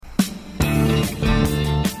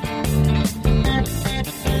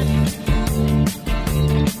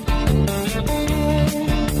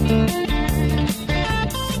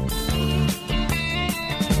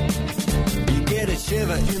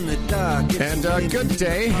And good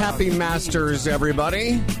day. Happy Masters,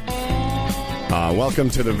 everybody.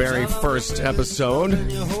 Welcome to the very first episode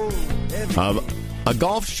of a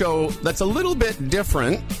golf show that's a little bit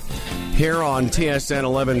different here on TSN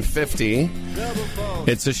 1150.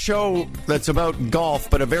 It's a show that's about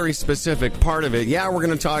golf, but a very specific part of it. Yeah, we're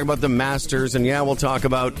going to talk about the Masters, and yeah, we'll talk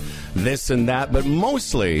about this and that, but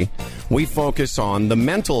mostly we focus on the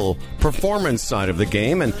mental performance side of the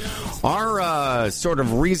game. And our sort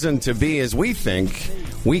of reason to be is we think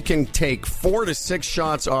we can take 4 to 6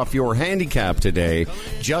 shots off your handicap today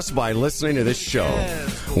just by listening to this show.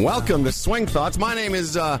 Welcome to Swing Thoughts. My name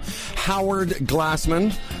is Howard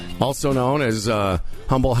Glassman, also known as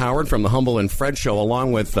Humble Howard from the Humble and Fred Show,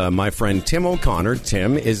 along with my friend Tim O'Connor.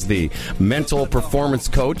 Tim is the mental performance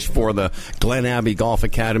coach for the Glen Abbey Golf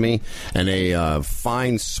Academy and a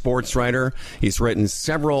fine sports writer. He's written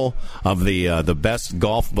several of the best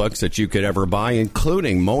golf books that you could ever buy,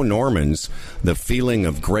 including Mo Norman's The Feeling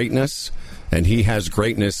of Greatness. And he has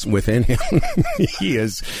greatness within him. He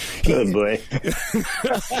is. Good boy.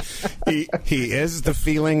 He is the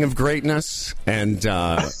feeling of greatness, and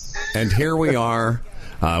here we are.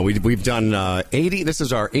 We've done 80. This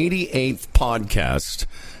is our 88th podcast,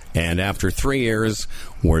 and after 3 years,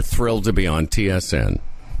 we're thrilled to be on TSN.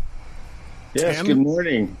 Yes. Tim? Good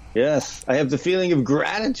morning. Yes, I have the feeling of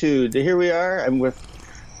gratitude. Here we are. I'm with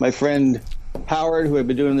my friend Howard, who have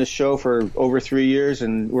been doing this show for over 3 years,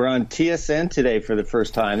 and we're on TSN today for the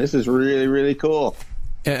first time. This is really, really cool.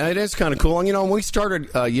 It is kind of cool. And, when we started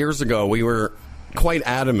years ago, we were quite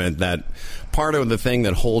adamant that part of the thing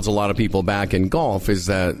that holds a lot of people back in golf is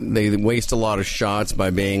that they waste a lot of shots by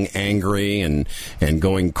being angry and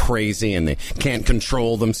going crazy, and they can't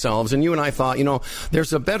control themselves. And you and I thought,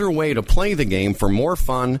 there's a better way to play the game for more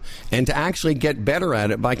fun and to actually get better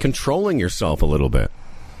at it by controlling yourself a little bit.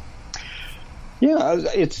 Yeah,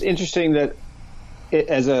 it's interesting that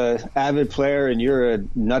as a avid player, and you're a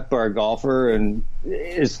nut bar golfer, and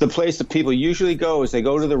it's the place that people usually go is they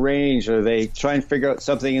go to the range or they try and figure out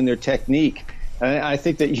something in their technique. And I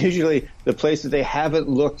think that usually the place that they haven't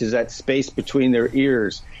looked is that space between their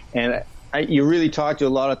ears. And you really talk to a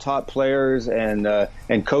lot of top players and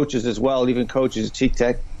coaches as well. Even coaches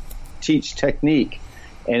teach technique.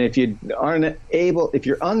 And if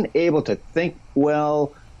you're unable to think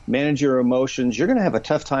well, manage your emotions, you're going to have a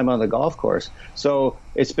tough time on the golf course. So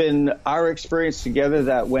it's been our experience together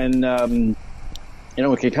that when,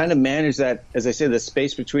 we can kind of manage that, as I say, the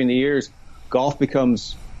space between the ears, golf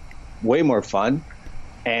becomes way more fun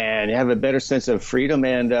and you have a better sense of freedom.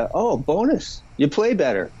 And, bonus, you play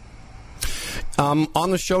better. On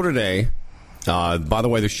the show today, by the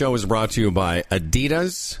way, the show is brought to you by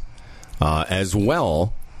Adidas, as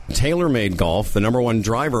well TaylorMade Golf, the number one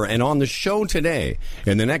driver. And on the show today,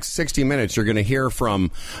 in the next 60 minutes, you're going to hear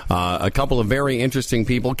from a couple of very interesting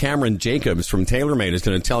people. Cameron Jacobs from TaylorMade is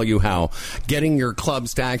going to tell you how getting your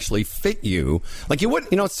clubs to actually fit you. Like you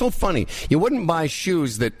wouldn't, it's so funny. You wouldn't buy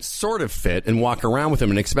shoes that sort of fit and walk around with them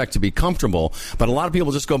and expect to be comfortable. But a lot of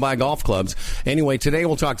people just go buy golf clubs. Anyway, today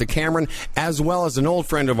we'll talk to Cameron, as well as an old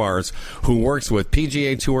friend of ours who works with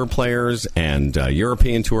PGA Tour players and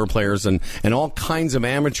European Tour players and all kinds of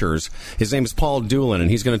amateurs. His name is Paul Doolin, and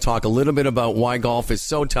he's going to talk a little bit about why golf is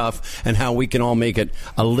so tough and how we can all make it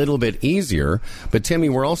a little bit easier. But, Timmy,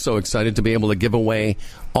 we're also excited to be able to give away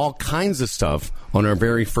all kinds of stuff on our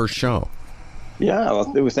very first show. Yeah,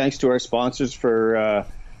 well, it was thanks to our sponsors for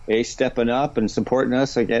stepping up and supporting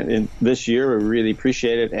us again this year. We really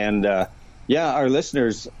appreciate it. And, our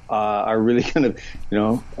listeners are really going to,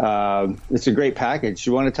 it's a great package.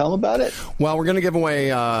 You want to tell them about it? Well, we're going to give away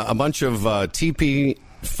a bunch of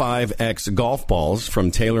TP5X golf balls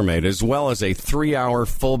from TaylorMade, as well as a 3-hour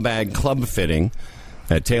full bag club fitting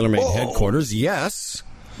at TaylorMade headquarters. Yes.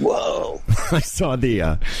 Whoa. I saw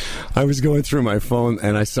I was going through my phone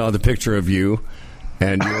and I saw the picture of you.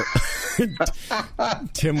 And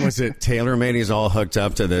Tim was at TaylorMade. He's all hooked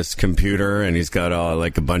up to this computer, and he's got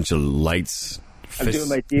a bunch of lights. I'm doing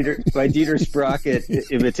my Dieter Sprocket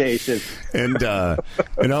imitation. And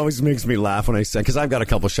it always makes me laugh when I say, because I've got a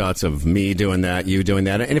couple shots of me doing that, you doing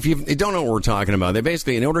that. And if you don't know what we're talking about, they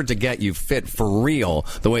basically, in order to get you fit for real,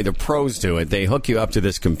 the way the pros do it, they hook you up to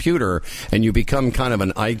this computer and you become kind of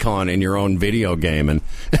an icon in your own video game. And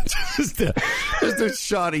just a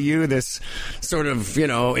shot of you, this sort of,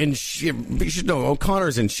 in shape. You should know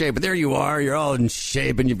O'Connor's in shape, but there you are. You're all in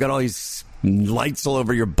shape and you've got all these lights all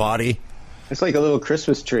over your body. It's like a little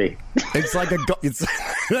Christmas tree. It's like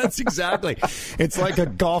that's exactly. It's like a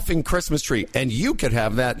golfing Christmas tree. And you could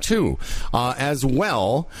have that too. As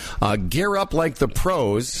well, gear up like the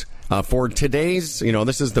pros. for today's,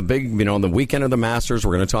 this is the big, the weekend of the Masters.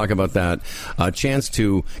 We're going to talk about that. A chance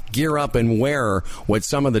to gear up and wear what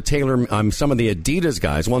some of the some of the Adidas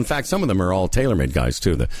guys. Well, in fact, some of them are all TaylorMade guys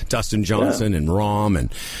too. The Dustin Johnson and Rahm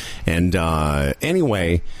and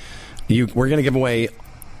anyway, we're going to give away.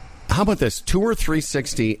 How about this? Tour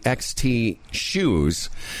 360 XT shoes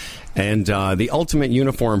and the ultimate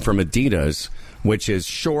uniform from Adidas, which is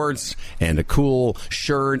shorts and a cool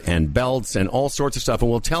shirt and belts and all sorts of stuff. And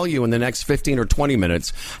we'll tell you in the next 15 or 20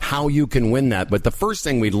 minutes how you can win that. But the first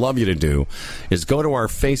thing we'd love you to do is go to our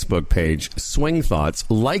Facebook page, Swing Thoughts,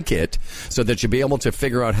 like it, so that you'll be able to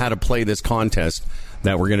figure out how to play this contest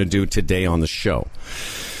that we're going to do today on the show.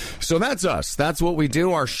 So that's us. That's what we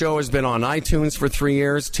do. Our show has been on iTunes for 3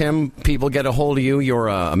 years. Tim, people get a hold of you. You're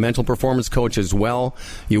a mental performance coach as well.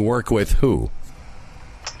 You work with who?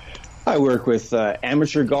 I work with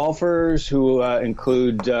amateur golfers who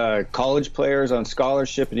include college players on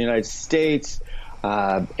scholarship in the United States,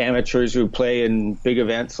 amateurs who play in big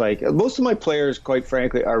events. Like most of my players, quite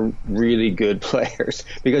frankly, are really good players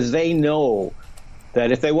because they know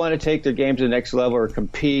that if they want to take their game to the next level or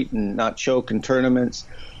compete and not choke in tournaments,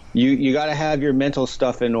 you got to have your mental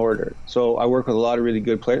stuff in order. So I work with a lot of really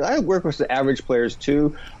good players. I work with the average players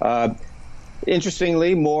too.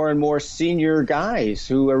 Interestingly, more and more senior guys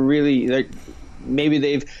who are really maybe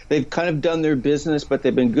they've kind of done their business, but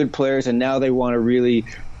they've been good players, and now they want to really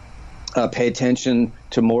pay attention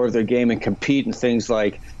to more of their game and compete in things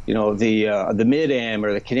like the Mid-Am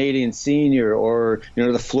or the Canadian Senior or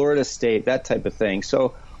the Florida State, that type of thing.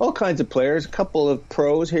 So all kinds of players, a couple of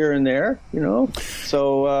pros here and there,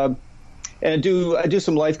 So and I do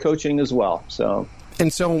some life coaching as well. So.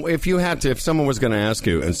 And so if someone was going to ask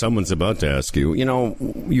you, and someone's about to ask you,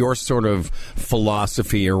 your sort of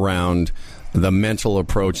philosophy around the mental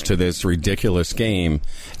approach to this ridiculous game,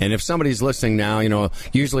 and if somebody's listening now,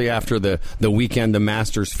 usually after the weekend the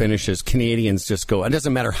Masters finishes, Canadians just go, it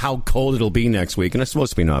doesn't matter how cold it'll be next week, and it's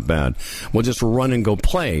supposed to be not bad, we'll just run and go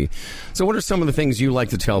play. So what are some of the things you like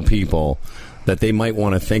to tell people that they might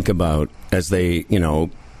want to think about as they,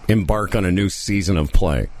 embark on a new season of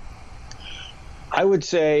play? I would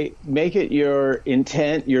say make it your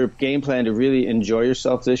intent, your game plan to really enjoy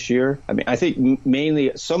yourself this year. I mean, I think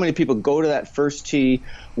mainly so many people go to that first tee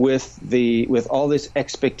with all this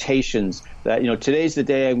expectations that, today's the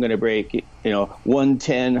day I'm going to break,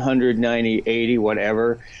 110, 190, 80,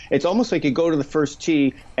 whatever. It's almost like you go to the first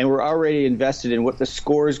tee and we're already invested in what the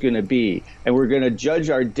score is going to be. And we're going to judge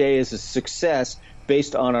our day as a success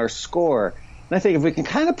based on our score. And I think if we can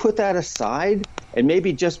kind of put that aside and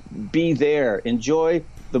maybe just be there, enjoy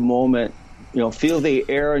the moment, feel the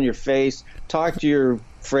air on your face, talk to your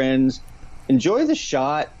friends, enjoy the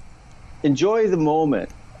shot, enjoy the moment.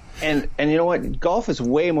 And you know what? Golf is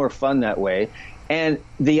way more fun that way. And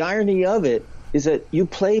the irony of it is that you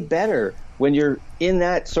play better when you're in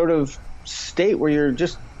that sort of state where you're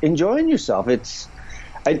just enjoying yourself.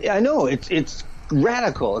 I know it's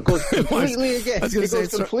radical. It goes completely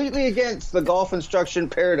against the golf instruction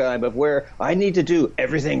paradigm of where I need to do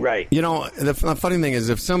everything right. The funny thing is,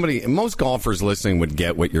 most golfers listening would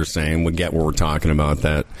get what you're saying, would get what we're talking about,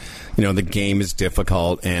 that, the game is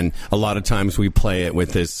difficult, and a lot of times we play it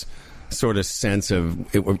with this sort of sense of,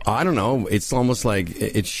 I don't know, it's almost like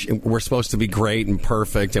we're supposed to be great and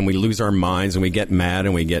perfect, and we lose our minds and we get mad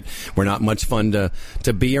and we're not much fun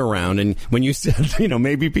to be around. And when you said,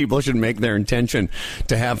 maybe people should make their intention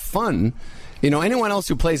to have fun, anyone else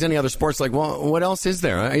who plays any other sports, like, well, what else is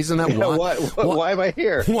there? Isn't that why am I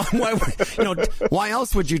here? Why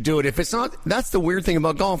else would you do it if it's not? That's the weird thing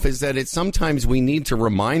about golf, is that sometimes we need to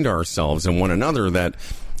remind ourselves and one another that,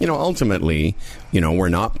 ultimately, we're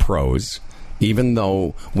not pros, even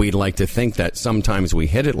though we'd like to think that sometimes we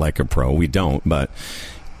hit it like a pro. We don't, but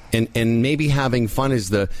and maybe having fun is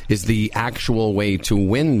the actual way to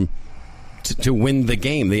win. To win the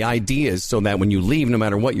game. The idea is so that when you leave, no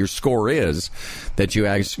matter what your score is, that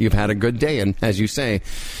you've had a good day. And as you say,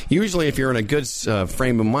 usually if you're in a good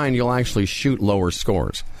frame of mind, you'll actually shoot lower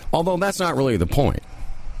scores. Although that's not really the point.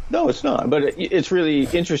 No, it's not. But it's really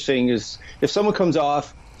interesting is if someone comes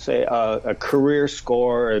off, say, a career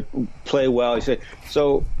score, play well, you say,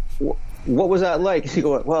 so what was that like? You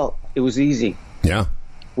go, well, it was easy. Yeah.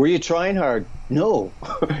 Were you trying hard? No.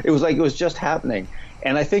 It was like it was just happening.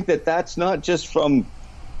 And I think that's not just from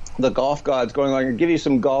the golf gods going on, give you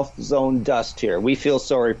some golf zone dust here. We feel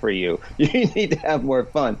sorry for you. You need to have more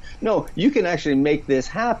fun. No, you can actually make this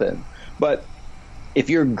happen. But if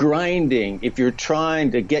you're grinding, if you're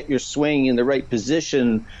trying to get your swing in the right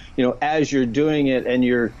position, as you're doing it and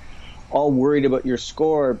you're all worried about your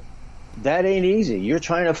score, that ain't easy. You're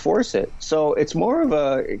trying to force it. So it's more of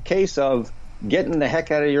a case of getting the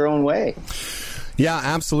heck out of your own way. Yeah,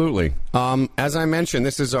 absolutely. As I mentioned,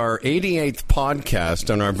 this is our 88th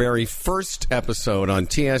podcast on our very first episode on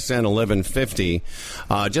TSN 1150.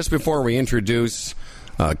 Just before we introduce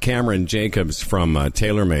Cameron Jacobs from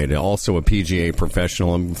TaylorMade, also a PGA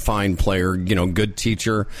professional, a fine player, good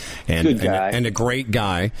teacher, and a great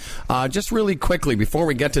guy. Just really quickly, before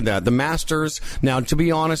we get to that, the Masters. Now, to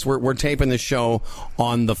be honest, we're taping the show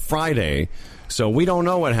on the Friday. So we don't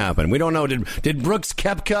know what happened. We don't know. Did Brooks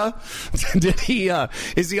Koepka?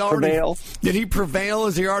 Prevail? Did he prevail?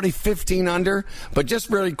 Is he already 15 under? But just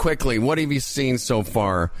really quickly, what have you seen so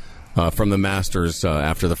far from the Masters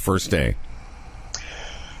after the first day?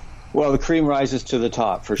 Well, the cream rises to the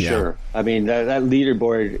top for sure. I mean, that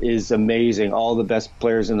leaderboard is amazing. All the best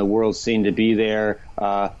players in the world seem to be there.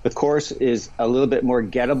 The course is a little bit more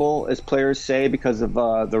gettable, as players say, because of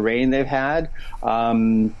the rain they've had.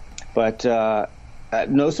 But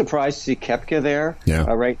no surprise to see Koepka there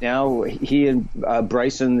right now. He and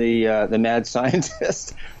Bryson, the mad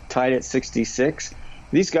scientist, tied at 66.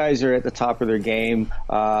 These guys are at the top of their game.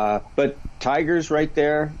 But Tiger's right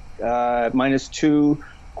there, -2.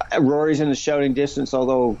 Rory's in the shouting distance,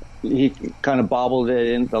 although he kind of bobbled it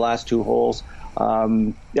in the last 2 holes.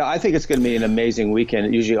 I think it's going to be an amazing weekend.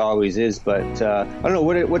 It usually always is. But I don't know,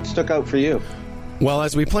 what stuck out for you? Well,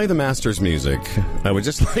 as we play the Masters music, I would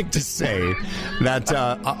just like to say that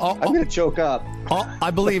I'm going to choke up.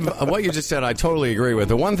 I believe what you just said, I totally agree with.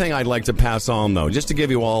 The one thing I'd like to pass on, though, just to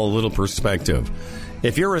give you all a little perspective,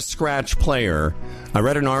 if you're a scratch player, I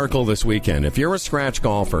read an article this weekend, if you're a scratch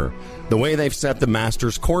golfer, the way they've set the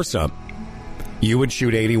Masters course up, you would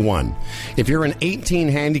shoot 81. If you're an 18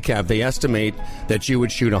 handicap, they estimate that you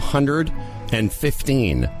would shoot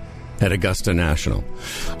 115 at Augusta National.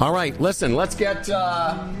 All right, listen, now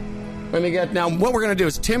what we're going to do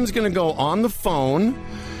is Tim's going to go on the phone,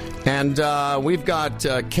 and we've got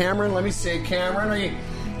Cameron. Let me see, Cameron,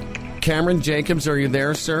 Cameron Jacobs, are you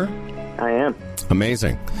there, sir? I am.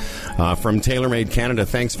 Amazing. From TaylorMade Canada,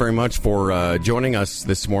 thanks very much for joining us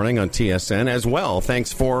this morning on TSN as well.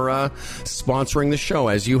 Thanks for sponsoring the show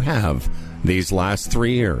as you have these last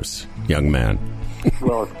 3 years, young man.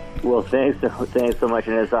 Well, thanks so much,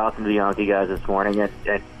 and it's awesome to be on with you guys this morning.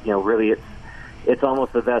 And really, it's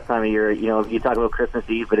almost the best time of year. You talk about Christmas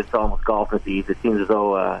Eve, but it's almost Golfmas Eve. It seems as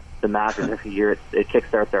though the Masters every year it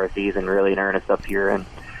kickstarts our season really in earnest up here,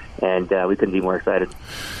 and we couldn't be more excited.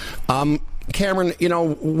 Cameron,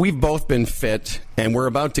 we've both been fit, and we're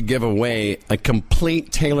about to give away a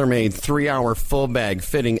complete TaylorMade 3-hour full bag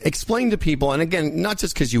fitting. Explain to people, and again, not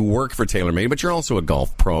just because you work for TaylorMade, but you're also a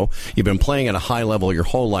golf pro. You've been playing at a high level your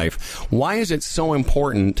whole life. Why is it so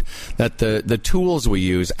important that the tools we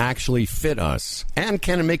use actually fit us, and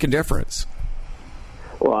can it make a difference?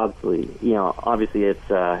 Well, obviously,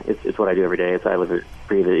 it's what I do every day. It's I live it,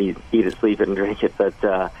 breathe it, eat it, sleep it, and drink it. But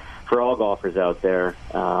for all golfers out there,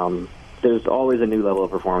 there's always a new level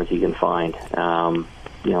of performance you can find.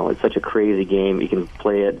 It's such a crazy game. You can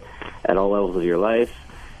play it at all levels of your life,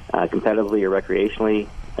 competitively or recreationally.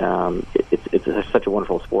 It's such a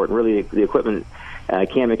wonderful sport. And really, the equipment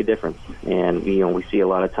can make a difference. And, we see a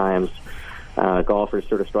lot of times golfers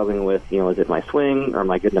sort of struggling with, is it my swing? Or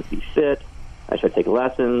am I good enough to be fit? Should I take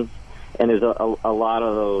lessons? And there's a lot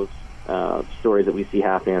of those stories that we see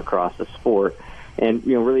happening across the sport. And,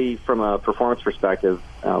 really from a performance perspective,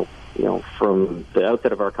 from the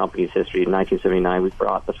outset of our company's history in 1979, we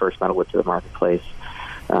brought the first metal wood to the marketplace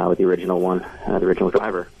with the original one, the original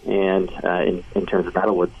driver, and in terms of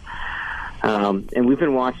metal woods. And we've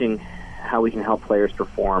been watching how we can help players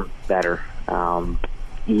perform better.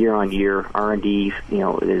 Year on year, R&D,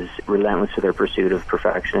 is relentless to their pursuit of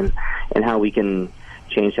perfection, and how we can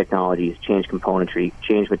change technologies, change componentry,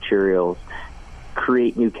 change materials,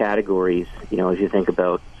 create new categories. As you think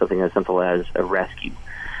about something as simple as a rescue.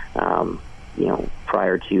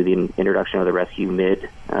 Prior to the introduction of the Rescue Mid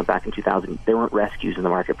back in 2000, there weren't rescues in the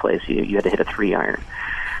marketplace. You had to hit a 3-iron.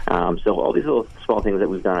 So all these little small things that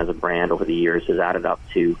we've done as a brand over the years has added up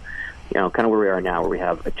to, kind of where we are now, where we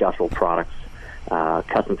have adjustable products.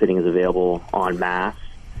 Custom fitting is available en masse.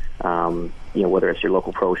 Whether it's your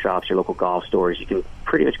local pro shops, your local golf stores, you can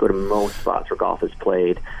pretty much go to most spots where golf is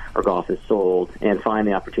played or golf is sold and find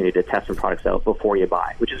the opportunity to test some products out before you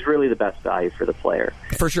buy, which is really the best value for the player.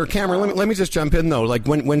 For sure. Cameron, let me just jump in, though. Like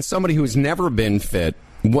when somebody who's never been fit,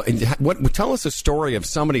 what tell us a story of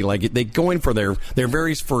somebody like they go in for their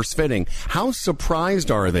very first fitting. How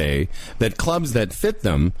surprised are they that clubs that fit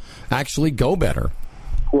them actually go better?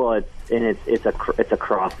 Well, it's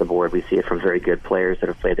across the board. We see it from very good players that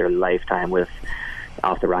have played their lifetime with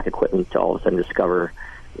off-the-rack equipment to all of a sudden discover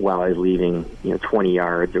while I was leaving, 20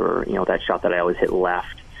 yards or, that shot that I always hit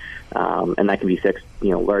left. And that can be fixed,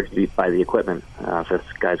 largely by the equipment. If this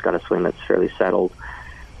guy's got a swing that's fairly settled,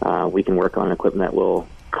 we can work on equipment that will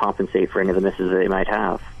compensate for any of the misses that they might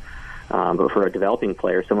have. But for a developing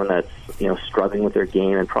player, someone that's, struggling with their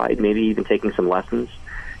game and pride, maybe even taking some lessons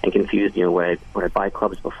and confused, would I buy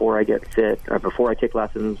clubs before I get fit or before I take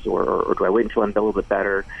lessons, or do I wait until I'm a little bit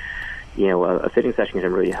better? A fitting session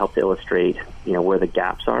can really help to illustrate, where the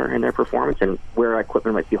gaps are in their performance and where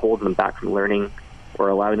equipment might be holding them back from learning or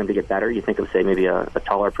allowing them to get better. You think of, say, maybe a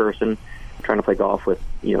taller person trying to play golf with,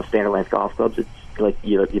 standard length golf clubs. It's like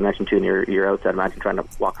you mentioned too in your outside. Imagine trying to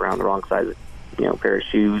walk around the wrong size, pair of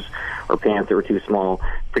shoes or pants that were too small.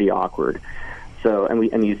 Pretty awkward. So,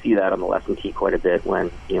 and you see that on the lesson tee quite a bit when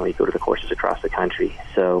you go to the courses across the country.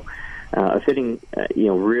 So, a fitting,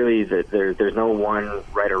 really there's no one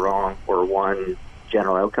right or wrong or one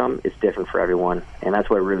general outcome. It's different for everyone, and that's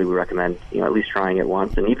why really we recommend at least trying it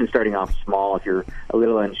once, and even starting off small if you're a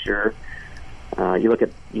little unsure. You look at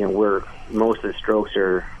where most of the strokes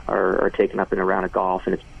are taken up in a round of golf,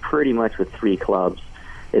 and it's pretty much with 3 clubs.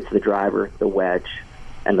 It's the driver, the wedge,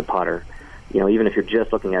 and the putter. Even if you're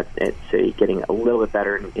just looking at say, getting a little bit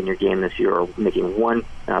better in your game this year or making one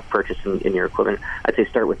purchase in your equipment, I'd say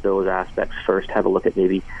start with those aspects first. Have a look at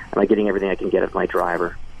maybe, am I getting everything I can get at my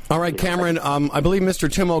driver? All right, Cameron, I believe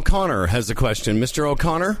Mr. Tim O'Connor has a question. Mr.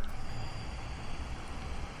 O'Connor?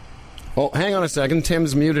 Oh, hang on a second.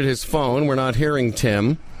 Tim's muted his phone. We're not hearing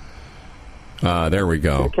Tim. There we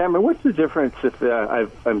go. Cameron, what's the difference if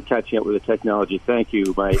I'm catching up with the technology? Thank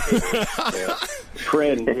you, my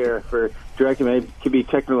friend here, for directing me to be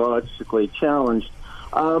technologically challenged.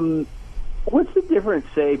 What's the difference,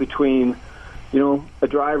 say, between a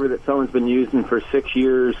driver that someone's been using for 6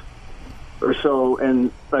 years or so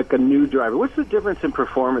and like a new driver? What's the difference in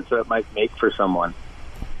performance that it might make for someone?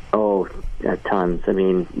 Oh, tons. I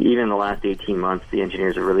mean, even in the last 18 months, the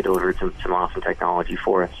engineers have really delivered some awesome technology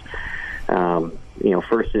for us.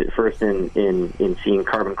 First in seeing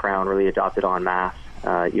Carbon Crown really adopted en masse.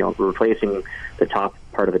 Replacing the top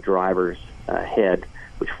part of the driver's head,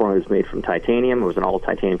 which formerly was made from titanium. It was an all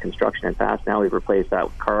titanium construction in the past. Now we've replaced that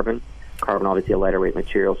with carbon. Carbon, obviously a lighter weight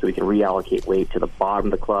material, so we can reallocate weight to the bottom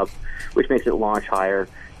of the club, which makes it launch higher,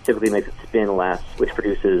 typically makes it spin less, which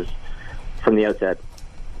produces, from the outset,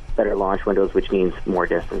 better launch windows, which means more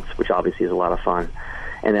distance, which obviously is a lot of fun.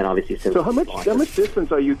 And then obviously, so how much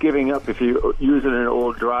distance are you giving up if you're using an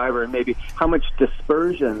old driver, and maybe how much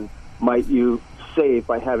dispersion might you save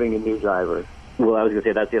by having a new driver? Well, I was going to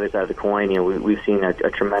say that's the other side of the coin. We've seen a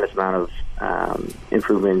tremendous amount of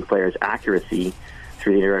improvement in players' accuracy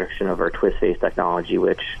through the introduction of our twist face technology,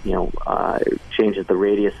 which changes the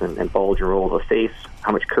radius and bulge and roll of the face,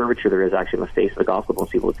 how much curvature there is actually in the face of the golf club.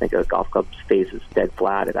 Most people would think a golf club's face is dead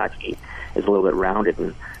flat. It actually is a little bit rounded,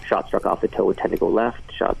 and shot struck off the toe would tend to go left.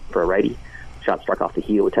 Shot for a righty, shot struck off the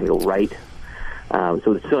heel would tend to go right.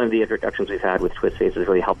 So some of the introductions we've had with twist faces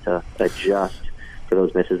really help to adjust for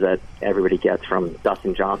those misses that everybody gets, from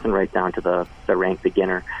Dustin Johnson right down to the ranked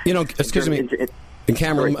beginner. Excuse me. And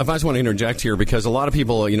Cameron, if I just want to interject here, because a lot of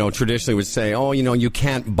people, traditionally would say, you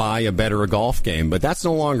can't buy a better golf game, but that's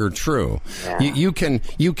no longer true. Yeah. You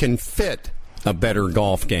can fit a better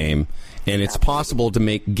golf game, and it's possible to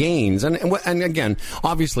make gains. And again,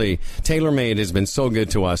 obviously, TaylorMade has been so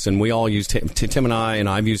good to us, and we all use Tim and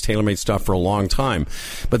I've used TaylorMade stuff for a long time.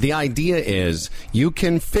 But the idea is you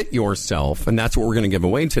can fit yourself, and that's what we're going to give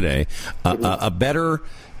away today, a better.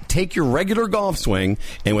 Take your regular golf swing,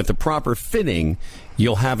 and with the proper fitting,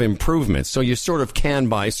 you'll have improvements. So you sort of can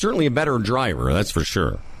buy certainly a better driver, that's for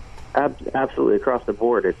sure. Absolutely, across the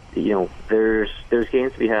board. There's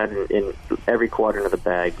gains to be had in every quadrant of the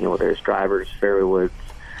bag. There's drivers, fairway woods,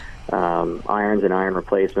 irons and iron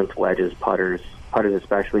replacements, wedges, putters. Putters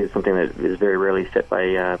especially is something that is very rarely fit by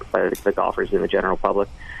the golfers in the general public.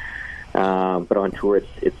 But on tour,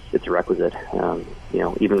 it's a requisite.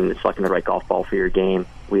 Even selecting the right golf ball for your game.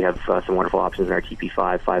 We have some wonderful options in our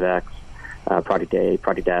TP5, 5X, Project A,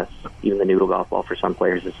 Project S. Even the Noodle golf ball for some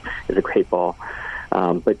players is a great ball.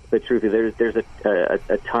 But truthfully, there's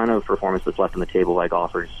a ton of performance that's left on the table by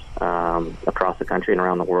golfers across the country and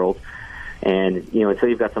around the world. And until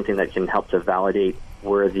you've got something that can help to validate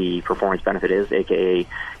where the performance benefit is, aka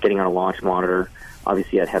getting on a launch monitor.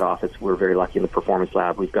 Obviously, at head office, we're very lucky in the performance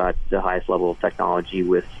lab. We've got the highest level of technology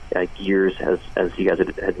with gears, as you guys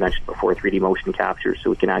had mentioned before, 3D motion capture,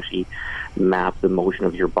 so we can actually map the motion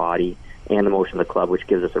of your body and the motion of the club, which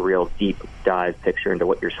gives us a real deep dive picture into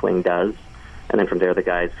what your swing does. And then from there, the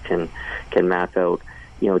guys can map out,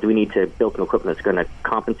 do we need to build some equipment that's going to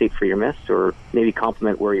compensate for your miss, or maybe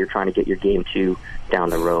complement where you're trying to get your game to down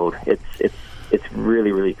the road? It's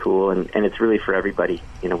really, really cool, and it's really for everybody.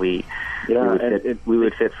 We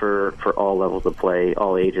would fit for all levels of play,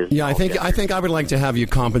 all ages. Yeah, I think I would like to have you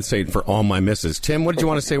compensate for all my misses. Tim, what did you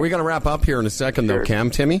want to say? We got to wrap up here in a second, though.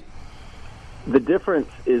 Cam, Timmy? The difference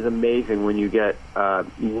is amazing when you get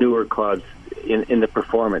newer clubs in the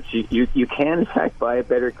performance. You can, in fact, buy a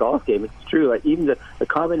better golf game. It's true. Like even the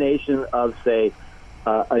combination of, say,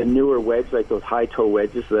 a newer wedge, like those high toe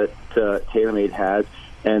wedges that TaylorMade has,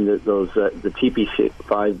 and the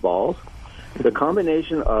TP5 balls, the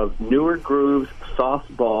combination of newer grooves,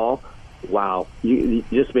 soft ball, wow, you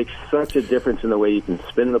just make such a difference in the way you can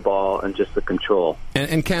spin the ball and just the control.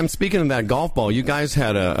 And Cam, speaking of that golf ball, you guys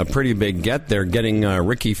had a pretty big get there getting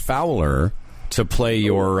Ricky Fowler to play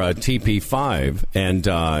your TP5,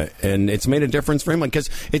 and it's made a difference for him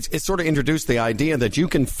because it's sort of introduced the idea that you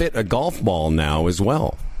can fit a golf ball now as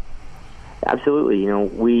well. Absolutely.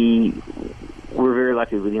 We're very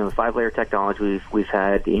lucky with the 5-layer technology we've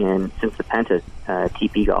had since the Penta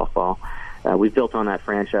TP golf ball. We've built on that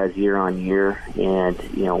franchise year on year, and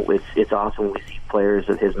it's awesome when we see players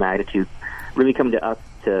of his magnitude really come to us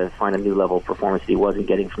to find a new level of performance that he wasn't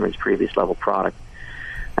getting from his previous level product.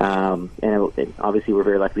 And obviously, we're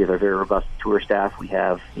very lucky. We have a very robust tour staff. We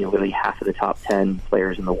have literally half of the top 10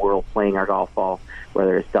 players in the world playing our golf ball,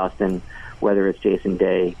 whether it's Dustin, whether it's Jason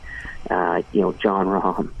Day, John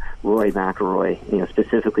Rahm, Roy McIlroy,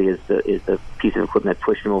 specifically is the piece of equipment that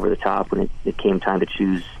pushed him over the top when it came time to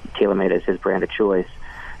choose TaylorMade as his brand of choice.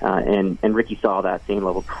 And Ricky saw that same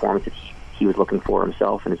level of performance that he was looking for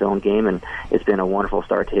himself in his own game, and it's been a wonderful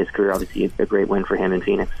start to his career. Obviously, a great win for him in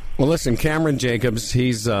Phoenix. Well, listen, Cameron Jacobs,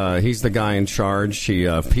 he's the guy in charge. He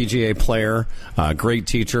PGA player, great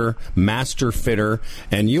teacher, master fitter,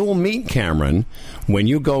 and you will meet Cameron when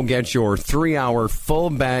you go get your 3-hour full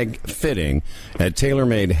bag fitting at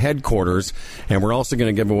TaylorMade headquarters, and we're also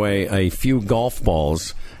going to give away a few golf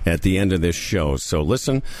balls at the end of this show. So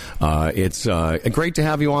listen, it's great to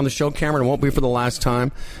have you on the show, Cameron. It won't be for the last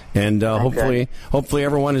time, and hopefully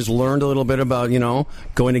everyone has learned a little bit about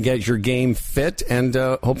going to get your game fit, and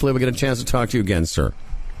hopefully we'll get a chance to talk to you again, sir.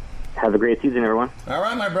 Have a great season, everyone. All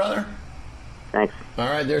right, my brother. Thanks. All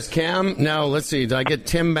right, there's Cam. Now let's see. Did I get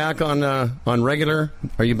Tim back on regular?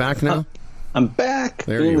 Are you back now? I'm back.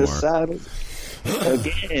 There you are. Saddle.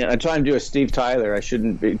 Again, I'm trying to do a Steve Tyler. I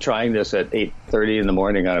shouldn't be trying this at 8:30 in the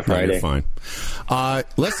morning on a Friday. No, you're fine.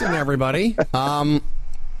 Listen, everybody.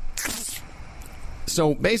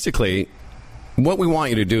 So basically, what we want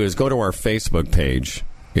you to do is go to our Facebook page.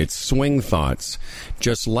 It's Swing Thoughts.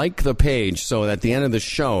 Just like the page, so at the end of the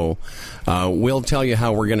show, we'll tell you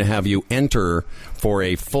how we're going to have you enter for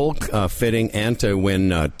a full fitting and to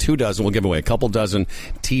win 2 dozen. We'll give away a couple dozen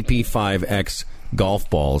TP5X golf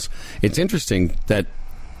balls. It's interesting that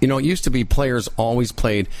it used to be players always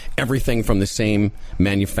played everything from the same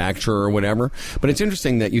manufacturer or whatever. But it's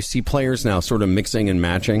interesting that you see players now sort of mixing and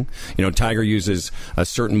matching. Tiger uses a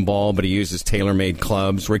certain ball, but he uses TaylorMade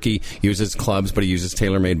clubs. Ricky uses clubs, but he uses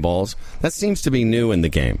TaylorMade balls. That seems to be new in the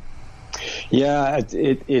game. Yeah,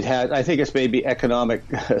 it had. I think it's maybe economic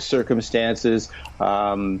circumstances.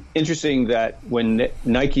 Interesting that when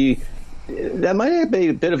Nike. That might have been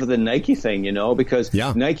a bit of the Nike thing, because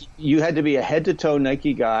Nike, you had to be a head-to-toe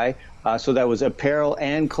Nike guy, so that was apparel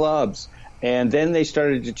and clubs. And then they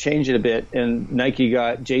started to change it a bit, and Nike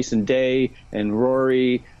got Jason Day and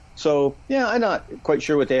Rory. So, I'm not quite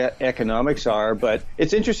sure what the economics are, but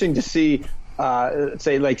it's interesting to see,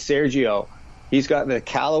 say, like Sergio. He's got the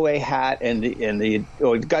Callaway hat and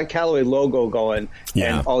got Callaway logo going,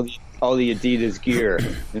 and all the Adidas gear,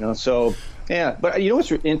 so. Yeah, but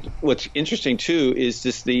what's interesting too is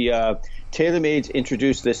just the TaylorMade's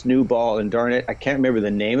introduced this new ball, and darn it, I can't remember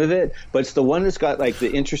the name of it, but it's the one that's got like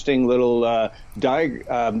the interesting little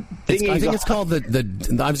diagram. I think it's called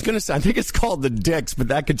I was going to say I think it's called the Dix, but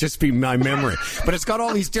that could just be my memory. But it's got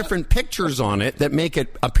all these different pictures on it that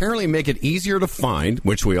apparently make it easier to find,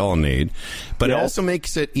 which we all need, but it also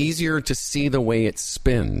makes it easier to see the way it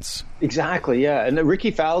spins. Exactly, yeah. And Ricky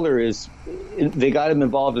Fowler they got him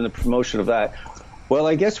involved in the promotion of that. Well,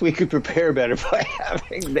 I guess we could prepare better by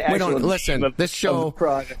having the actual listen, this show,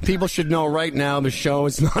 people should know right now the show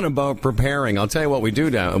is not about preparing. I'll tell you what we do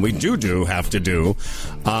now, and we do have to do,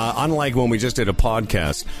 unlike when we just did a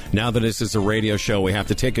podcast. Now that this is a radio show, we have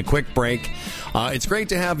to take a quick break. It's great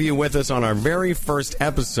to have you with us on our very first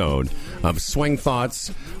episode of Swing Thoughts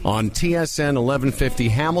on TSN 1150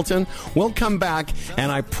 Hamilton. We'll come back, and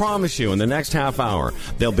I promise you in the next half hour,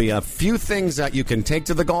 there'll be a few things that you can take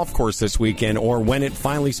to the golf course this weekend or when it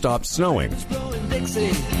finally stops snowing.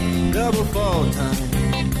 sexy double fall time.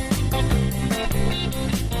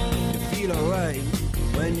 You feel alright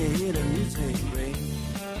when you hear the music ring.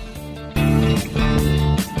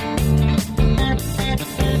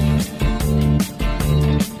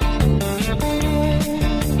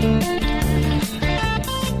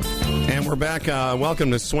 And we're back.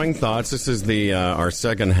 Welcome to Swing Thoughts. This is the our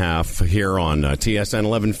second half here on TSN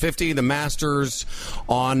 1150. The Masters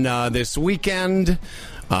on this weekend.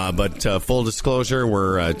 But full disclosure,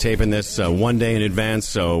 we're taping this one day in advance,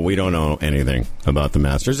 so we don't know anything about the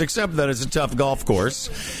Masters, except that it's a tough golf course.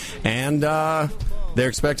 And they're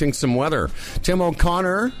expecting some weather. Tim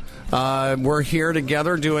O'Connor, we're here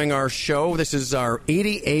together doing our show. This is our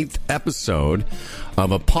 88th episode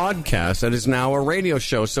of a podcast that is now a radio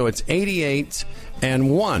show. So it's 88 and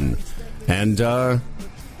 1. And I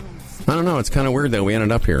don't know, it's kind of weird that we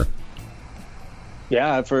ended up here.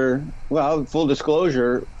 Yeah, full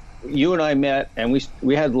disclosure, you and I met and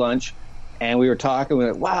we had lunch and we were talking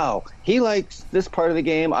with, wow, he likes this part of the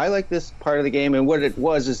game, I like this part of the game, and what it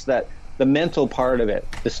was is that the mental part of it,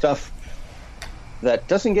 the stuff that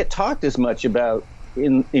doesn't get talked as much about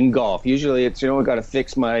in golf. Usually it's, I got to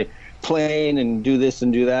fix my plane and do this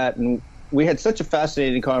and do that, and we had such a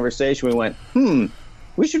fascinating conversation. We went,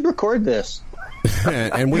 we should record this.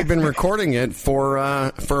 And we've been recording it for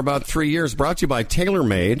about 3 years. Brought to you by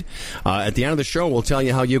TaylorMade. At the end of the show, we'll tell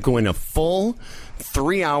you how you can win a full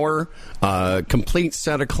 3-hour complete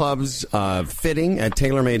set of clubs fitting at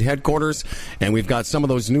TaylorMade headquarters. And we've got some of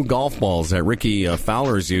those new golf balls that Ricky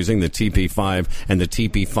Fowler is using, the TP5 and the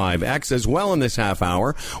TP5X, as well in this half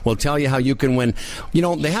hour. We'll tell you how you can win.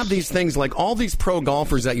 They have these things like all these pro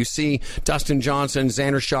golfers that you see, Dustin Johnson,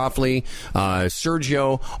 Xander Schauffele,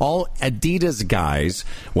 Sergio, all Adidas guys.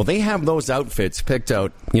 Well, they have those outfits picked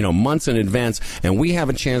out, months in advance, and we have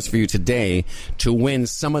a chance for you today to win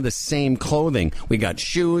some of the same clothing. We got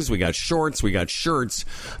shoes, we got shorts, we got shirts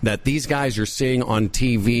that these guys you're seeing on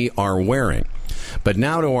TV are wearing. But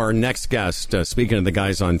now to our next guest, speaking of the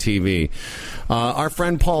guys on TV, our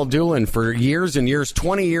friend Paul Doolin, for years and years,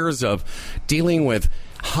 20 years of dealing with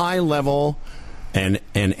high-level and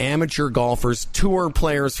amateur golfers, tour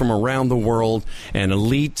players from around the world, and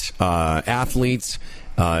elite athletes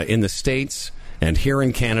in the States and here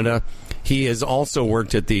in Canada. He has also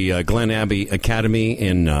worked at the Glen Abbey Academy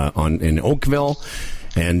in Oakville,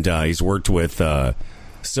 and he's worked with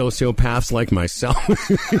sociopaths like myself.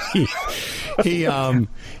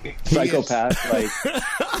 Psychopath.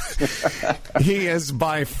 He is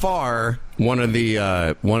by far one of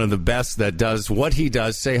the best that does what he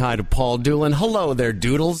does. Say hi to Paul Doolin. Hello there,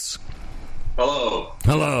 Doodles.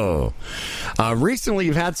 Hello. Recently,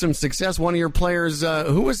 you've had some success. One of your players,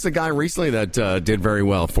 who was the guy recently that did very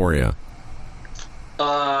well for you?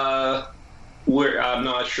 I'm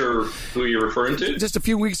not sure who you're referring to. Just a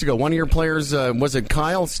few weeks ago, one of your players, was it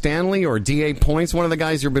Kyle Stanley or D.A. Points? One of the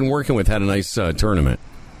guys you've been working with had a nice tournament.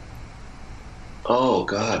 Oh,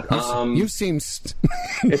 God. You seem...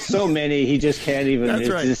 It's so many, he just can't even... That's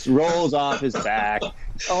right. It just rolls off his back.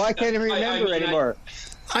 Oh, I can't even remember anymore.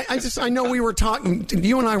 I know we were talking,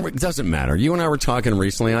 you and I, it doesn't matter. You and I were talking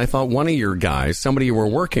recently, and I thought one of your guys, somebody you were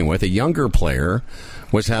working with, a younger player,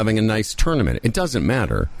 was having a nice tournament. It doesn't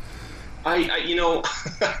matter. I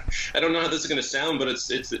don't know how this is going to sound, but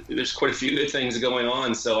there's quite a few good things going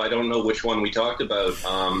on, so I don't know which one we talked about.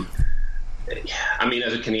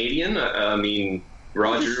 As a Canadian,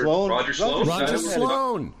 Roger Sloan. Roger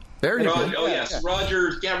Sloan. There you go. Oh, yes.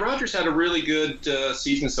 Roger's had a really good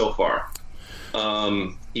season so far.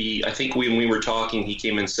 I think when we were talking, he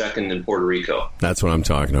came in second in Puerto Rico. That's what I'm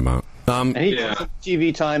talking about. And he did some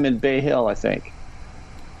TV time in Bay Hill, I think.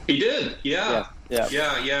 He did, yeah.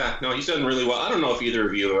 No, he's done really well. I don't know if either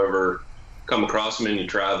of you have ever come across him in your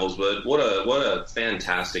travels, but what a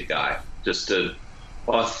fantastic guy. Just an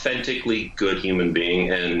authentically good human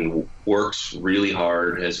being, and works really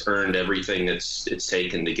hard, has earned everything it's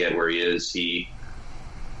taken to get where he is. He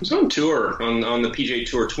was on tour, on the PGA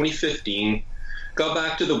Tour 2015, got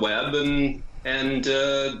back to the web, and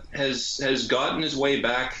has gotten his way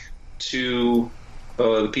back to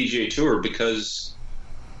the PGA Tour because...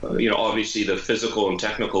 obviously the physical and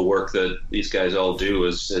technical work that these guys all do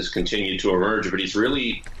has continued to emerge, but he's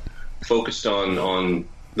really focused on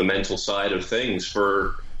the mental side of things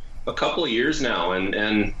for a couple of years now.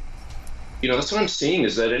 And that's what I'm seeing,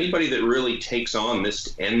 is that anybody that really takes on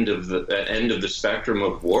this end of the spectrum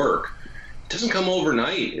of work, it doesn't come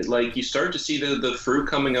overnight. You start to see the fruit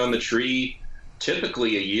coming on the tree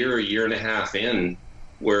typically a year and a half in,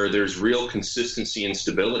 where there's real consistency and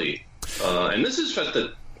stability. And this is at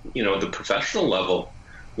the professional level,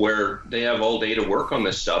 where they have all day to work on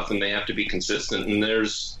this stuff and they have to be consistent. And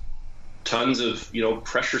there's tons of,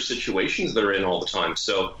 pressure situations they're in all the time.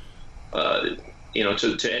 So,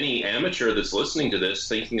 to any amateur that's listening to this,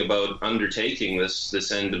 thinking about undertaking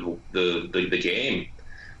this end of the game,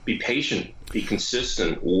 be patient, be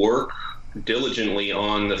consistent, work diligently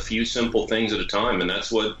on the few simple things at a time. And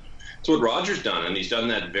that's what Roger's done, and he's done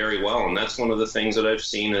that very well. And that's one of the things that I've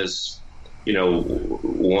seen as,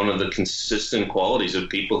 one of the consistent qualities of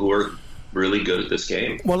people who are really good at this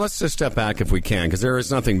game. Well, let's just step back if we can, because there is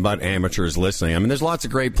nothing but amateurs listening. I mean, there's lots of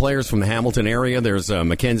great players from the Hamilton area. There's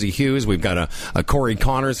Mackenzie Hughes. We've got a Corey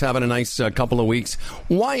Connors having a nice couple of weeks.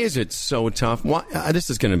 Why is it so tough? This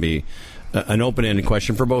is going to be an open-ended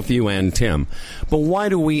question for both you and Tim. But why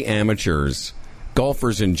do we amateurs,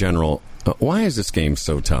 golfers in general, why is this game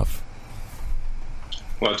so tough?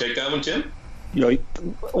 Want to take that one, Tim?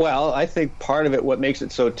 Well, I think part of it, what makes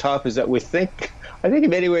it so tough, is that I think in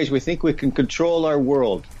many ways we think we can control our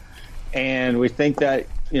world, and we think that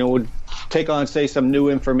we'll take on, say, some new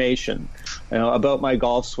information about my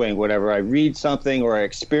golf swing, whatever. I read something or I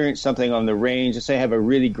experience something on the range, and say I have a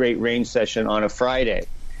really great range session on a Friday,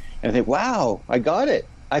 and I think, wow, I got it.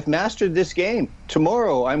 I've mastered this game.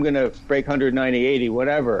 Tomorrow I'm going to break 190, 80,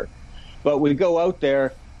 whatever. But we go out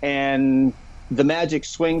there and the magic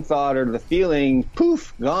swing thought or the feeling,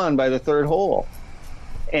 poof, gone by the third hole.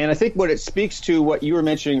 And I think what it speaks to, what you were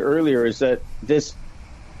mentioning earlier, is that this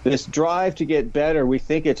drive to get better, we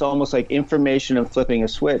think it's almost like information and flipping a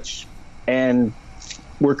switch. And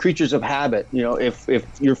we're creatures of habit. If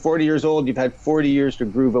you're 40 years old, you've had 40 years to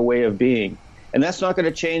groove a way of being. And that's not going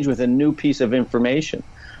to change with a new piece of information.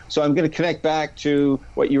 So I'm going to connect back to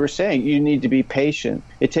what you were saying. You need to be patient.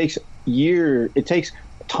 It takes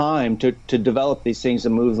time to develop these things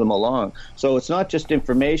and move them along. So it's not just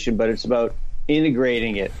information, but it's about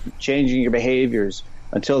integrating it, changing your behaviors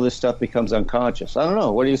until this stuff becomes unconscious. I don't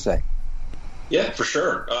know. What do you say? Yeah, for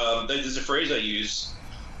sure. There's a phrase I use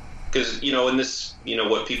because, in this,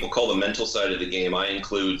 what people call the mental side of the game, I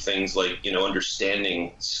include things like,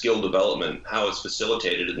 understanding skill development, how it's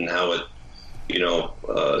facilitated and how it,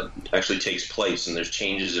 actually takes place. And there's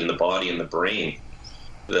changes in the body and the brain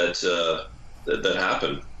that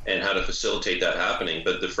happen, and how to facilitate that happening.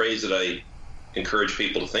 But the phrase that I encourage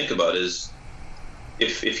people to think about is,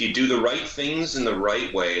 if you do the right things in the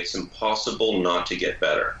right way, it's impossible not to get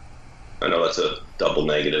better. I know that's a double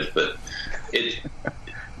negative, but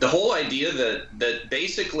the whole idea that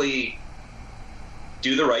basically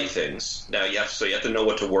do the right things. Now you have to know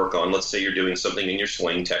what to work on. Let's say you're doing something in your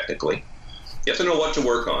swing technically. You have to know what to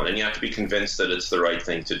work on, and you have to be convinced that it's the right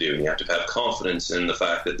thing to do, and you have to have confidence in the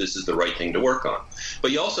fact that this is the right thing to work on.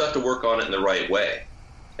 But you also have to work on it in the right way.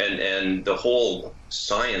 And the whole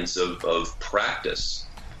science of practice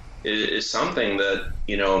is something that,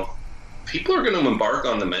 people are going to embark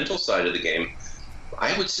on the mental side of the game.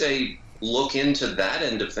 I would say look into that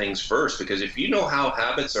end of things first, because if you know how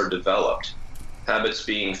habits are developed, habits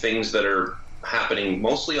being things that are happening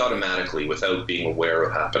mostly automatically without being aware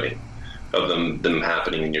of them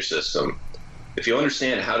happening in your system. If you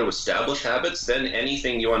understand how to establish habits, then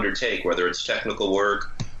anything you undertake, whether it's technical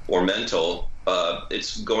work or mental,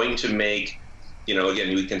 it's going to make,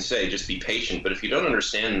 again, we can say just be patient, but if you don't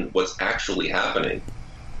understand what's actually happening,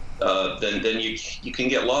 then you can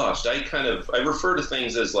get lost. I refer to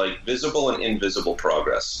things as like visible and invisible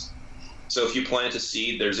progress. So if you plant a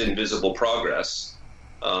seed, there's invisible progress,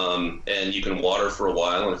 and you can water for a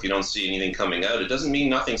while, and if you don't see anything coming out, it doesn't mean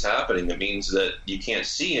nothing's happening. It means that you can't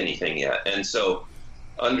see anything yet. And so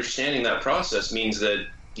understanding that process means that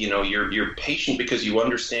you're patient, because you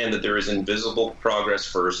understand that there is invisible progress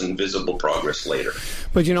first and visible progress later.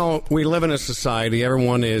 But we live in a society,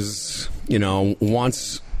 everyone is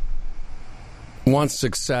wants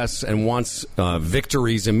success and wants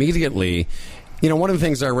victories immediately. One of the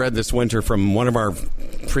things I read this winter from one of our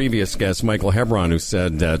previous guests, Michael Hebron, who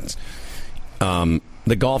said that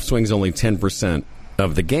the golf swing's only 10%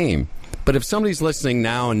 of the game. But if somebody's listening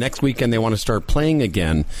now and next weekend they want to start playing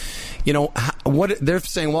again, what they're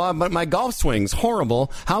saying, well, but my golf swing's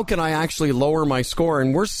horrible. How can I actually lower my score?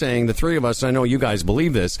 And we're saying, the three of us, I know you guys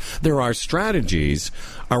believe this, there are strategies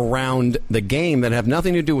around the game that have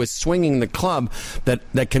nothing to do with swinging the club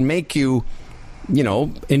that can make you,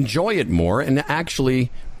 enjoy it more and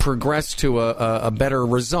actually progress to a better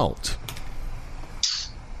result.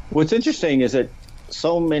 What's interesting is that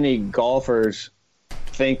so many golfers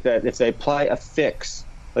think that if they apply a fix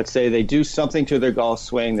let's say they do something to their golf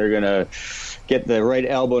swing, they're going to get the right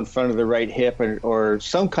elbow in front of the right hip, or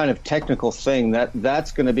some kind of technical thing,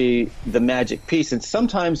 that's going to be the magic piece. And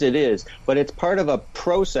sometimes it is, but it's part of a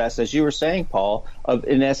process, as you were saying, Paul, of,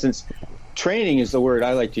 in essence, training is the word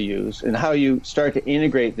I like to use, and how you start to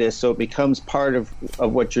integrate this so it becomes part of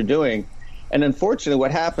what you're doing. And unfortunately,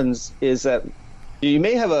 what happens is that you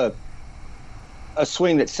may have a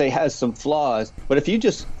swing that, say, has some flaws, but if you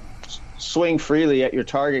just swing freely at your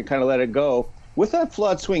target, kind of let it go, with that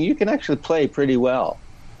flawed swing, you can actually play pretty well.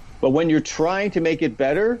 But when you're trying to make it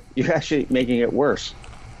better, you're actually making it worse.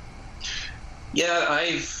 Yeah,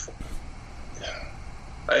 I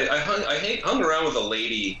hung around with a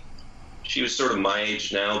lady. She was sort of my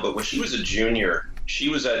age now, but when she was a junior, she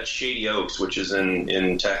was at Shady Oaks, which is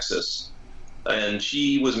in Texas, and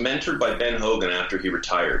she was mentored by Ben Hogan after he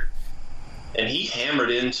retired. And he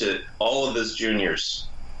hammered into all of his juniors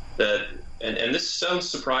that, and this sounds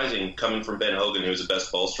surprising coming from Ben Hogan, who was the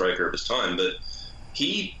best ball striker of his time, but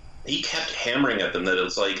he kept hammering at them that it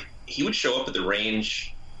was like he would show up at the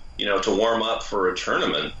range, to warm up for a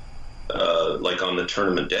tournament, like on the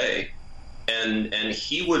tournament day, and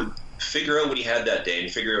he would figure out what he had that day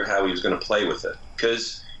and figure out how he was going to play with it.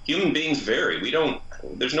 Because human beings vary.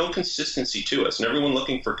 There's no consistency to us, and everyone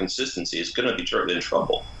looking for consistency is going to be in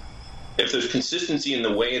trouble. If there's consistency in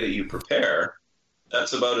the way that you prepare,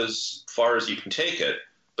 that's about as far as you can take it.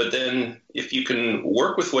 But then if you can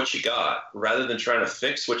work with what you got rather than trying to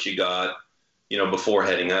fix what you got, before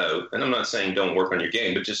heading out, and I'm not saying don't work on your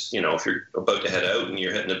game, but just, if you're about to head out and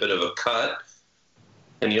you're hitting a bit of a cut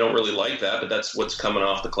and you don't really like that, but that's what's coming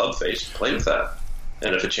off the club face, play with that.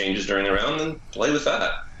 And if it changes during the round, then play with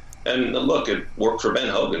that. And look, it worked for Ben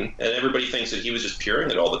Hogan, and everybody thinks that he was just puring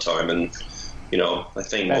it all the time. And, I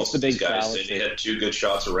think that's most of these guys say they had 2 good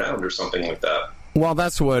shots around or something like that. Well,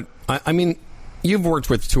 that's what I mean. You've worked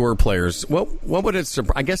with tour players. What would it?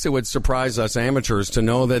 I guess it would surprise us amateurs to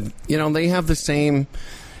know that they have the same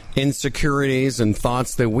insecurities and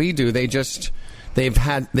thoughts that we do.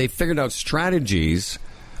 They've figured out strategies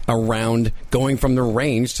around going from the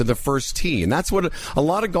range to the first tee, and that's what a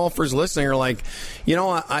lot of golfers listening are like.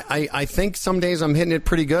 I think some days I'm hitting it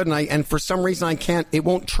pretty good, and for some reason I can't. It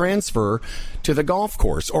won't transfer to the golf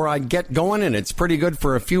course, or I get going and it's pretty good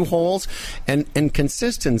for a few holes, and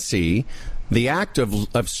consistency. The act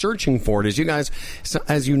of searching for it, as you guys,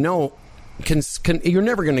 as you know, you're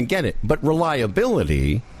never going to get it. But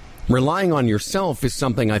reliability, relying on yourself, is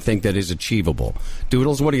something I think that is achievable.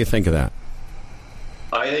 Doodles, what do you think of that?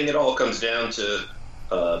 I think it all comes down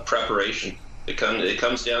to preparation. It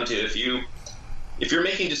comes down to if you're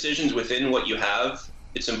making decisions within what you have,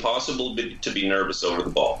 it's impossible to be nervous over the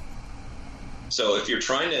ball. So if you're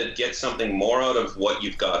trying to get something more out of what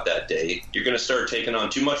you've got that day, you're going to start taking on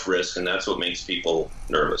too much risk, and that's what makes people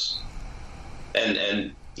nervous.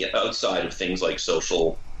 And outside of things like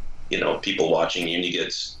social, people watching you, and you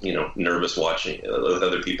get, nervous watching with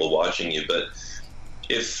other people watching you. But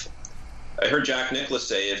if I heard Jack Nicklaus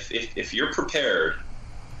say, if you're prepared,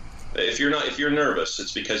 if you're nervous,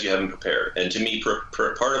 it's because you haven't prepared. And to me,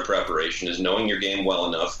 part of preparation is knowing your game well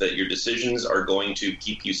enough that your decisions are going to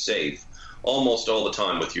keep you safe almost all the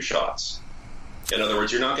time with your shots. In other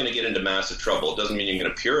words, you're not going to get into massive trouble. It doesn't mean you're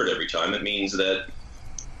going to pure it every time. It means that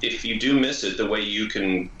if you do miss it the way you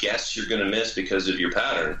can guess you're going to miss because of your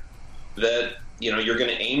pattern, that you're going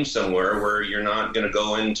to aim somewhere where you're not going to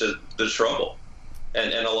go into the trouble.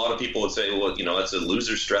 And a lot of people would say, well, that's a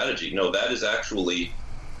loser strategy. No, that is actually,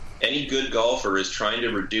 any good golfer is trying to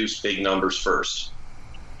reduce big numbers first.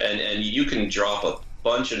 And you can drop a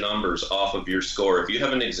bunch of numbers off of your score if you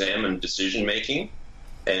haven't examined decision making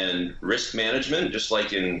and risk management, just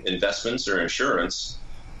like in investments or insurance.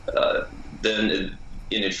 Then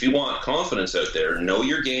if you want confidence out there, know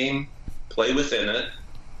your game, play within it,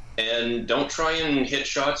 and don't try and hit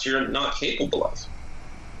shots you're not capable of.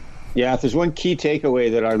 Yeah, if there's one key takeaway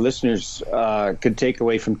that our listeners could take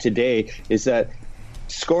away from today, is that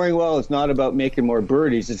scoring well is not about making more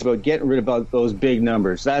birdies. It's about getting rid of those big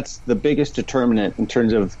numbers. That's the biggest determinant in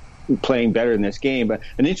terms of playing better in this game. But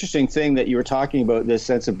an interesting thing that you were talking about, this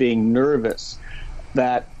sense of being nervous,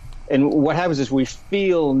 and what happens is we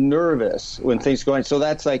feel nervous when things go on. So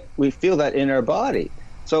that's like, we feel that in our body.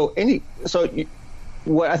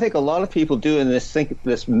 What I think a lot of people do in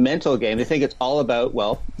this mental game, they think it's all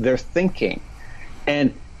about, their thinking.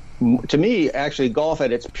 And to me, actually, golf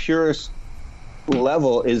at its purest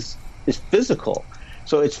level is physical.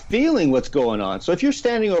 So it's feeling what's going on. So if you're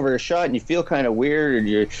standing over a shot and you feel kind of weird, and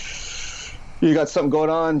you got something going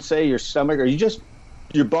on, say your stomach, or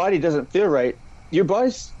your body doesn't feel right, your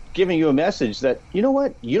body's giving you a message that, you know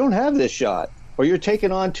what, you don't have this shot. or you're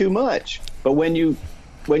taking on too much. But when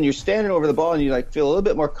you're standing over the ball and you like feel a little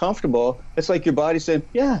bit more comfortable, it's like your body's saying,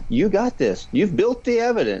 yeah, you got this. You've built the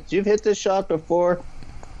evidence. You've hit this shot before.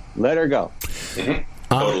 Let her go. Mm-hmm.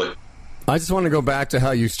 Totally. I just want to go back to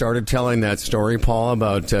how you started telling that story, Paul,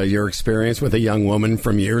 about your experience with a young woman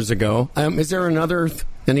from years ago. Is there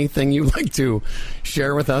anything you'd like to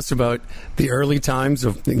share with us about the early times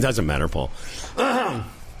of? It doesn't matter, Paul.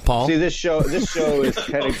 Paul? See, this show is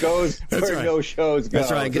kind of goes where right. no shows go.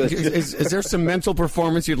 That's right. Is there some mental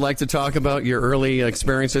performance you'd like to talk about, your early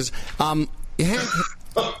experiences?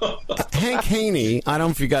 Hank Haney, I don't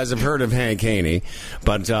know if you guys have heard of Hank Haney,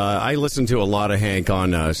 but I listen to a lot of Hank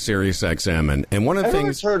on Sirius XM, and one of the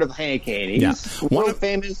things... I've heard of Hank Haney. Yeah. He's one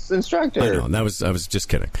famous instructor. I know, I was just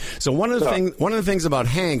kidding. So one of the things about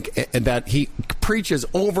Hank that he preaches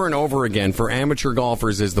over and over again for amateur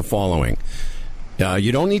golfers is the following.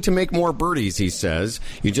 You don't need to make more birdies, he says.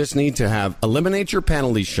 You just need to eliminate your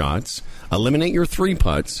penalty shots, eliminate your 3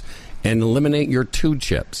 putts, and eliminate your 2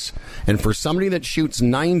 chips. And for somebody that shoots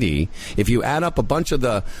 90, if you add up a bunch of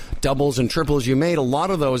the doubles and triples you made, a lot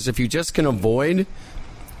of those, if you just can avoid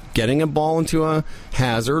getting a ball into a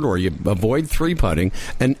hazard or you avoid 3-putting,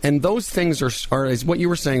 and those things are as what you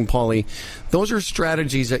were saying, Paulie, those are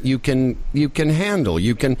strategies that you can handle.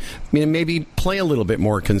 You can maybe play a little bit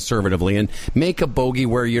more conservatively and make a bogey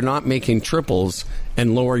where you're not making triples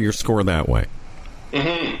and lower your score that way.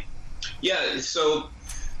 Mm-hmm. Yeah, so...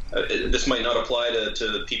 this might not apply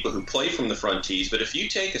to people who play from the front tees, but if you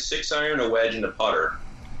take a 6-iron, a wedge, and a putter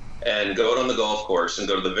and go out on the golf course and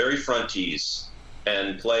go to the very front tees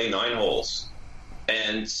and play 9 holes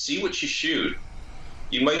and see what you shoot,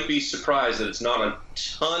 you might be surprised that it's not a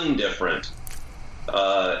ton different.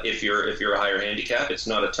 If you're a higher handicap, it's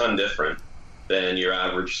not a ton different than your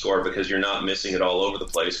average score because you're not missing it all over the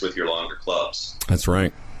place with your longer clubs. That's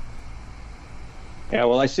right. Yeah,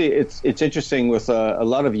 well, I see it's interesting with a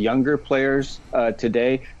lot of younger players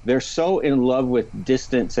today. They're so in love with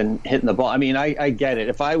distance and hitting the ball. I mean, I get it.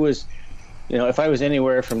 If I was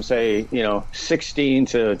anywhere from, say, 16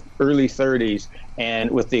 to early 30s,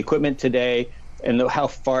 and with the equipment today and how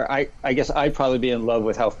far, I guess I'd probably be in love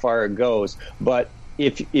with how far it goes. But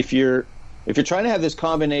if you're trying to have this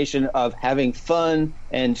combination of having fun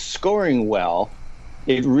and scoring well,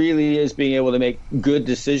 it really is being able to make good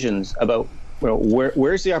decisions about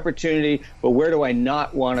where's the opportunity, but where do I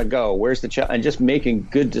not want to go? Where's the challenge? And just making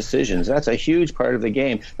good decisions. That's a huge part of the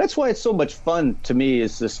game. That's why it's so much fun to me,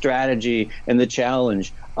 is the strategy and the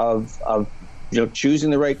challenge of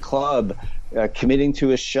choosing the right club, committing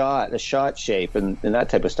to a shot shape, and that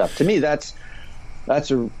type of stuff. To me, that's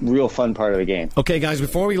a real fun part of the game. Okay, guys,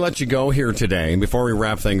 before we let you go here today, before we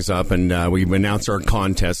wrap things up and we announce our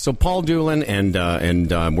contest, so Paul Doolin and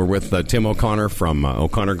we're with Tim O'Connor from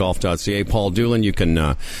o'connorgolf.ca. Paul Doolin, you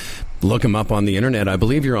can look him up on the internet. I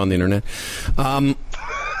believe you're on the internet. On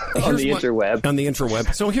the interweb. On the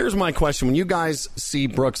interweb. So here's my question. When you guys see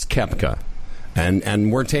Brooks Koepka,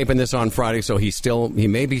 and we're taping this on Friday, so he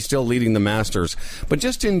may be still leading the Masters, but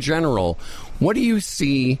just in general, what do you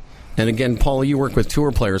see? And again, Paul, you work with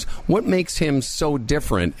tour players. What makes him so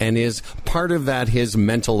different, and is part of that his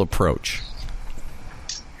mental approach?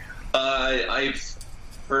 I've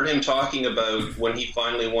heard him talking about when he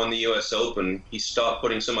finally won the U.S. Open, he stopped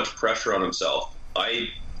putting so much pressure on himself. I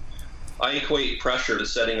equate pressure to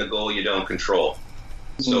setting a goal you don't control.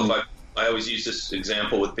 So if I always use this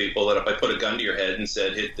example with people that if I put a gun to your head and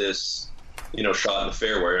said, hit this, shot in the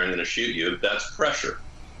fairway, I'm going to shoot you, that's pressure.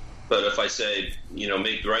 But if I say,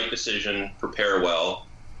 make the right decision, prepare well,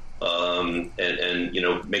 and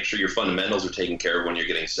make sure your fundamentals are taken care of when you're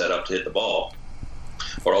getting set up to hit the ball,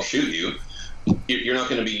 or I'll shoot you, you're not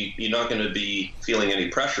going to be feeling any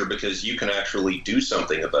pressure because you can actually do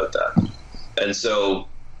something about that. And so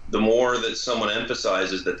the more that someone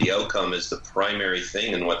emphasizes that the outcome is the primary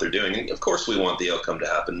thing in what they're doing, and of course we want the outcome to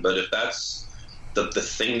happen, but if that's the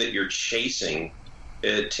thing that you're chasing,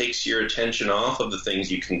 it takes your attention off of the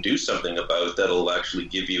things you can do something about that'll actually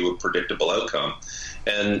give you a predictable outcome.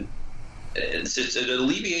 And it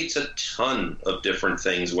alleviates a ton of different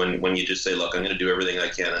things when you just say, look, I'm going to do everything I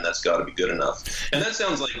can, and that's got to be good enough. And that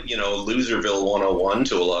sounds like, Loserville 101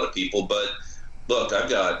 to a lot of people, but look, I've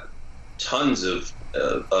got tons of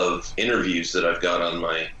interviews that I've got on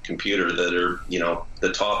my computer that are,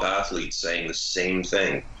 the top athletes saying the same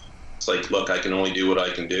thing. It's like, look, I can only do what I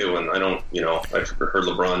can do, and I don't, I've heard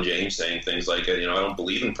LeBron James saying things like, I don't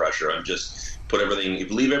believe in pressure. I'm just you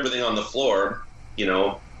leave everything on the floor,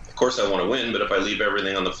 of course I want to win, but if I leave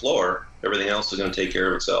everything on the floor, everything else is going to take care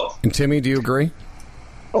of itself. And Timmy, do you agree?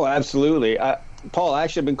 Oh, absolutely. Paul, I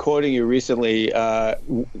actually have been quoting you recently.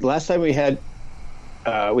 Last time we had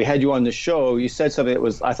we had you on the show, you said something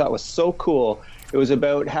that I thought was so cool. It was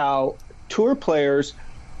about how tour players,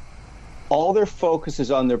 all their focus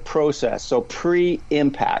is on their process, so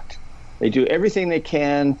pre-impact. They do everything they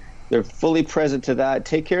can. They're fully present to that.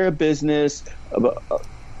 Take care of business,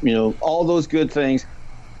 all those good things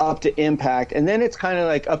up to impact. And then it's kind of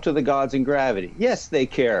like up to the gods and gravity. Yes, they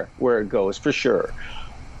care where it goes, for sure.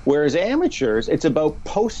 Whereas amateurs, it's about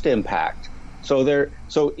post-impact.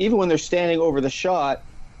 So even when they're standing over the shot,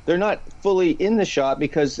 they're not fully in the shot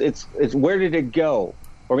because it's where did it go?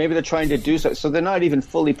 Or maybe they're trying to do so they're not even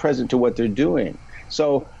fully present to what they're doing.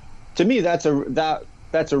 So to me, that's a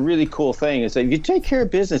really cool thing. Is that if you take care of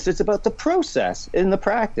business, it's about the process in the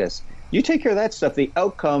practice. You take care of that stuff, the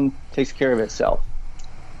outcome takes care of itself.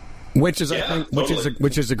 Which is, I think,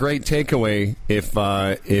 which is a great takeaway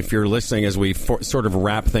if you're listening as we sort of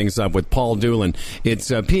wrap things up with Paul Doolan. It's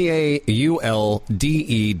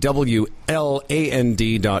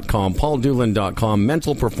PaulDewland.com, PaulDoolan.com,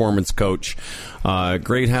 mental performance coach.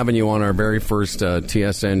 Great having you on our very first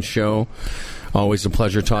TSN show. Always a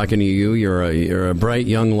pleasure talking to you. You're a bright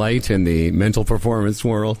young light in the mental performance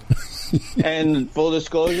world. And full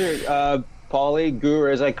disclosure, Paulie, Guru,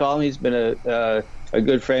 as I call him, he's been a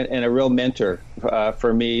good friend and a real mentor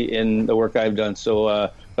for me in the work I've done. So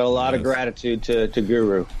got a lot of gratitude to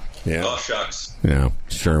Guru. Yeah. Oh, shucks. Yeah,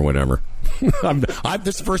 sure, whatever. This is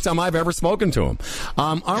the first time I've ever spoken to him.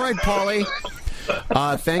 All right, Paulie.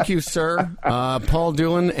 Thank you, sir. Paul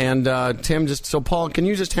Doolan and Tim. Paul, can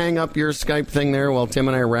you just hang up your Skype thing there while Tim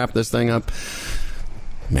and I wrap this thing up?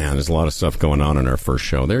 Man, there's a lot of stuff going on in our first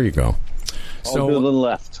show. There you go. I'll do a little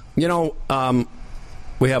left.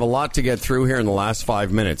 We have a lot to get through here in the last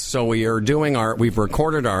 5 minutes. So we've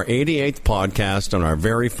recorded our 88th podcast on our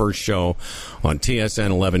very first show on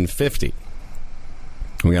TSN 1150.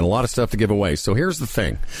 We got a lot of stuff to give away. So here's the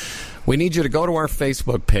thing. We need you to go to our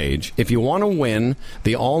Facebook page. If you want to win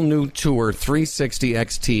the all-new Tour 360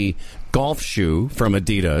 XT golf shoe from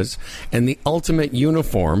Adidas and the ultimate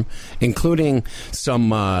uniform, including some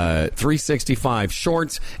 365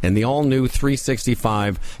 shorts and the all-new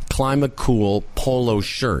 365 Climate Cool polo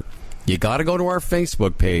shirt. You got to go to our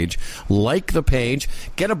Facebook page, like the page,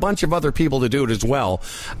 get a bunch of other people to do it as well,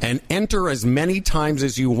 and enter as many times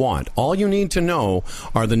as you want. All you need to know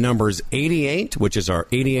are the numbers 88, which is our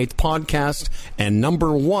 88th podcast, and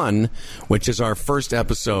number 1, which is our first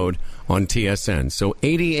episode on TSN. So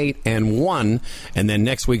 88 and 1, and then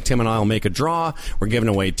next week Tim and I will make a draw. We're giving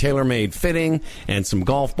away TaylorMade fitting and some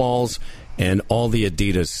golf balls and all the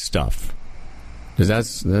Adidas stuff.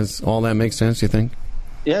 Does all that make sense, you think?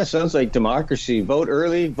 Yeah, sounds like democracy. Vote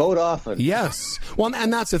early, vote often. Yes. Well,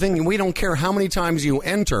 and that's the thing. We don't care how many times you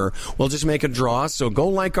enter. We'll just make a draw. So go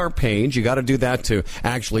like our page. You got to do that to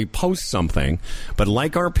actually post something. But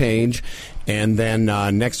like our page. And then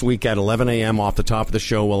next week at 11 a.m. off the top of the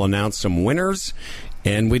show, we'll announce some winners.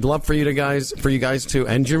 And we'd love for you guys to,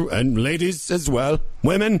 and ladies as well,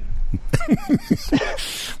 women.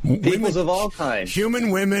 Peoples of all kinds. Human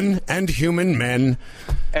women and human men.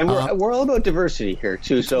 And we're all about diversity here,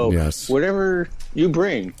 too. So yes. Whatever you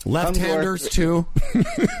bring. Left-handers, too.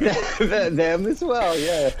 Them as well,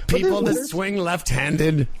 yeah. People that swing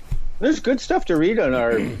left-handed. There's good stuff to read on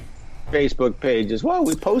our Facebook page as well.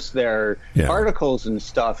 We post there articles and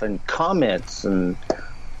stuff and comments and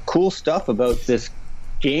cool stuff about this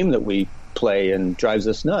game that we play and drives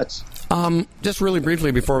us nuts. Just really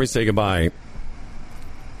briefly before we say goodbye,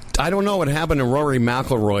 I don't know what happened to Rory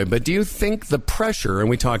McIlroy, but do you think the pressure, and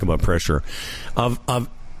we talk about pressure, of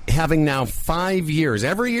having now 5 years,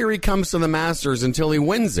 every year he comes to the Masters until he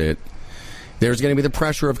wins it, there's going to be the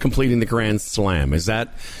pressure of completing the Grand Slam. Is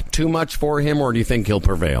that too much for him, or do you think he'll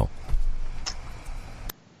prevail?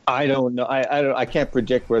 I don't know. I can't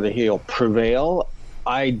predict whether he'll prevail.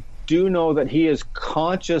 I do know that he has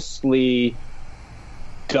consciously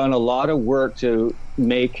done a lot of work to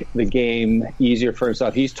make the game easier for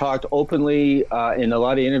himself. He's talked openly in a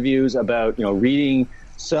lot of interviews about reading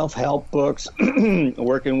self-help books,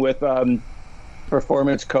 working with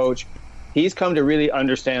performance coach. He's come to really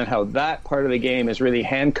understand how that part of the game has really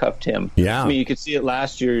handcuffed him. Yeah. I mean, you could see it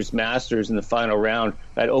last year's Masters in the final round.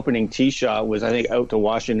 That opening tee shot was, I think, out to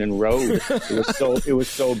Washington Road. It was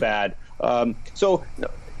so bad.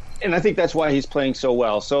 And I think that's why he's playing so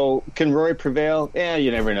well. So can Rory prevail? Yeah,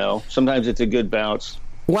 you never know. Sometimes it's a good bounce.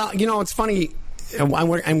 Well, it's funny.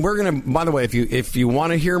 and we're going to, by the way, if you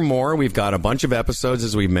want to hear more, we've got a bunch of episodes,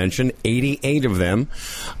 as we mentioned, 88 of them.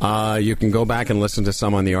 You can go back and listen to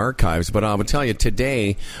some on the archives. But I will tell you,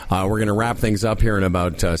 today, we're going to wrap things up here in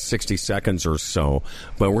about 60 seconds or so.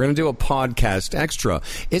 But we're going to do a podcast extra.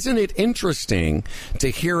 Isn't it interesting to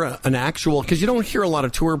hear an actual, because you don't hear a lot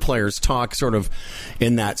of tour players talk sort of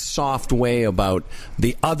in that soft way about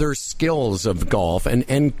the other skills of golf.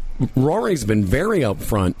 And Rory's been very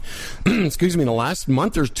upfront, excuse me, in the last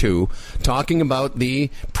month or two, talking about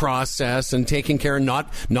the process and taking care of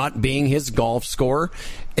not being his golf score.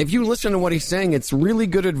 If you listen to what he's saying, it's really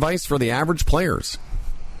good advice for the average players.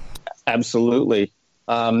 Absolutely.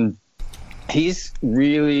 He's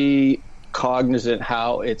really cognizant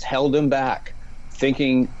how it's held him back,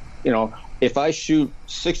 thinking, if I shoot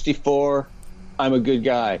 64, I'm a good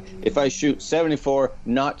guy. If I shoot 74,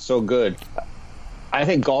 not so good. I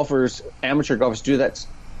think amateur golfers do that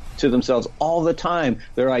to themselves all the time.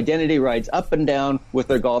 Their identity rides up and down with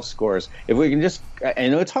their golf scores. If we can just, I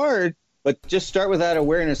know it's hard, but just start with that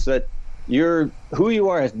awareness that who you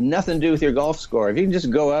are has nothing to do with your golf score. If you can just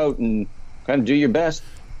go out and kind of do your best,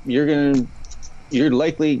 you're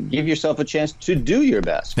likely give yourself a chance to do your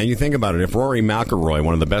best. And you think about it, if Rory McIlroy,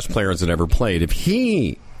 one of the best players that ever played, if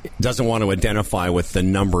he doesn't want to identify with the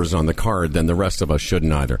numbers on the card, then the rest of us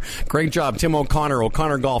shouldn't either. Great job, Tim O'Connor,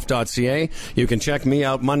 o'connorgolf.ca. You can check me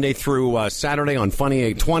out Monday through Saturday on Funny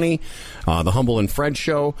 820, the Humble and Fred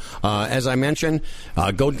Show. As I mentioned,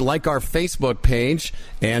 go like our Facebook page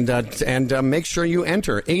and make sure you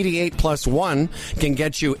enter. 88+1 can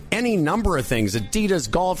get you any number of things: Adidas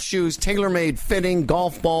golf shoes, tailor-made fitting,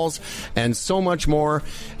 golf balls, and so much more.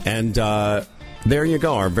 And there you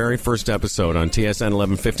go, our very first episode on TSN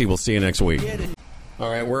 1150. We'll see you next week. All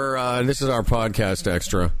right, this is our podcast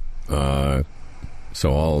extra. So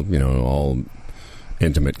all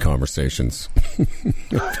intimate conversations.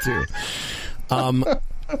 Too. I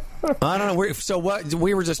don't know. So what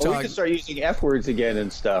we were just talking. We can start using F words again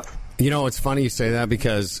and stuff. It's funny you say that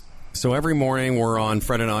because every morning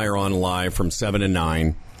Fred and I are on live from 7 to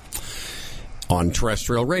 9 on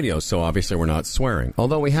terrestrial radio. So obviously we're not swearing,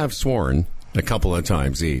 although we have sworn a couple of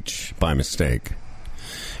times each by mistake.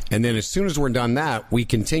 And then as soon as we're done that, we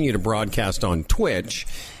continue to broadcast on Twitch,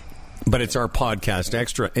 but it's our podcast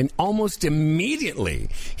extra. And almost immediately,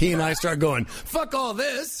 he and I start going, fuck all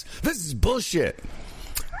this. This is bullshit.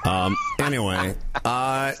 Anyway,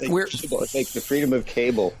 we're like the freedom of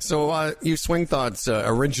cable. So you Swing Thoughts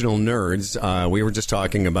original nerds, we were just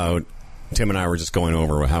talking about, Tim and I were just going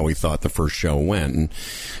over how we thought the first show went. And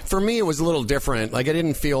for me, it was a little different. Like, I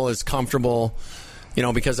didn't feel as comfortable,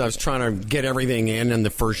 because I was trying to get everything in the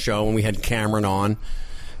first show, and we had Cameron on.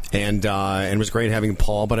 And it was great having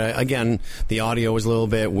Paul. But, again, the audio was a little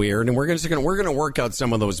bit weird. And we're going to work out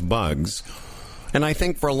some of those bugs. And I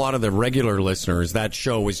think for a lot of the regular listeners, that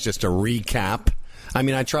show was just a recap. I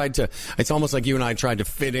mean, it's almost like you and I tried to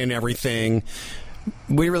fit in everything.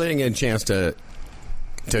 We really didn't get a chance to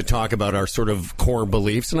talk about our sort of core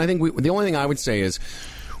beliefs. And I think the only thing I would say is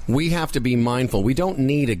we have to be mindful. We don't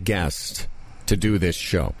need a guest to do this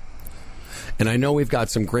show. And I know we've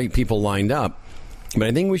got some great people lined up, but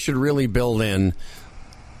I think we should really build in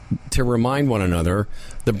to remind one another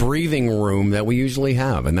the breathing room that we usually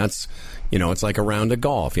have. And that's, it's like a round of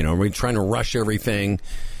golf. We're trying to rush everything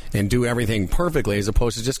and do everything perfectly, as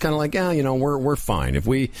opposed to just kind of like, we're fine. If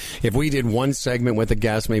we did one segment with a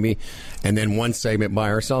guest maybe, and then one segment by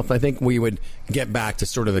ourselves, I think we would get back to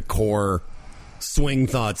sort of the core Swing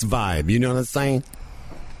Thoughts vibe. You know what I'm saying?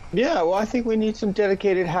 Yeah, well, I think we need some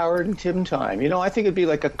dedicated Howard and Tim time. I think it'd be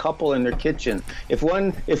like a couple in their kitchen. If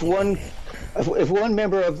one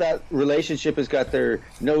member of that relationship has got their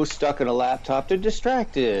nose stuck in a laptop, they're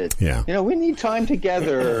distracted. Yeah. We need time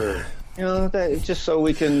together. Just so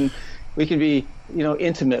we can be,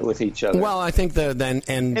 intimate with each other. Well, I think and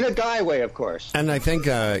in a guy way, of course. And I think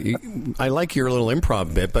I like your little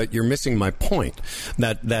improv bit, but you're missing my point.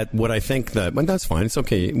 That what I think but that's fine. It's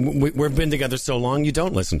okay. We've been together so long, you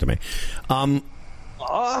don't listen to me. No,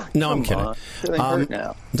 I'm kidding. Hurt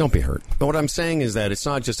now. Don't be hurt. But what I'm saying is that it's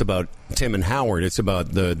not just about Tim and Howard. It's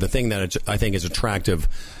about the thing that I think is attractive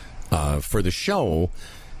for the show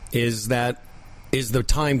is the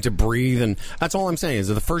time to breathe. And that's all I'm saying is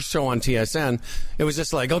that the first show on TSN, it was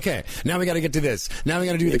just like, okay, now we got to get to this. Now we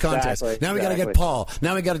got to do the contest. Now we got to get Paul.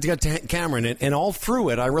 Now we got to get Cameron. And all through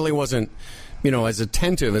it, I really wasn't, as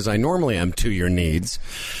attentive as I normally am to your needs.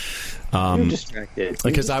 You're distracted.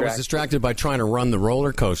 Because I was distracted by trying to run the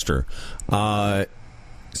roller coaster.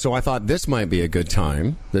 So I thought this might be a good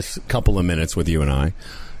time, this couple of minutes with you and I,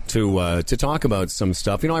 to talk about some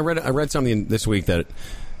stuff. I read something this week that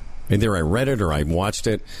Either I read it or I watched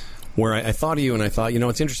it, where I thought of you and I thought,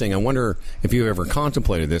 it's interesting. I wonder if you ever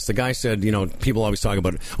contemplated this. The guy said, people always talk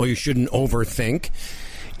about, you shouldn't overthink.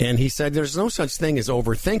 And he said, there's no such thing as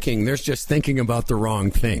overthinking. There's just thinking about the wrong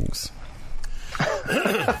things.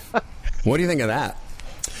 What do you think of that?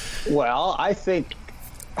 Well, I think...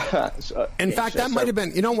 In fact, that might have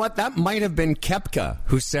been, that might have been Koepka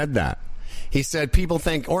who said that. He said people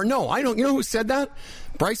think, or no, I don't, who said that?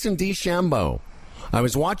 Bryson DeChambeau. I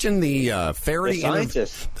was watching the Faraday interview.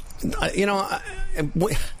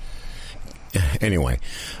 Anyway,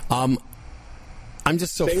 I'm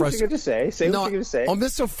just so frustrated. Say what you're going to say. I'm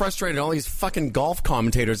just so frustrated. All these fucking golf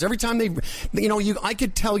commentators. Every time I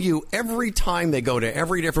could tell you every time they go to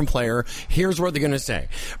every different player. Here's what they're going to say: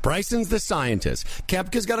 Bryson's the scientist.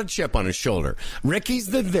 Koepka's got a chip on his shoulder. Ricky's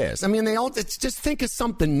the this. I mean, it's just think of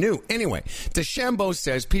something new. Anyway, DeChambeau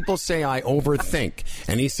says people say I overthink,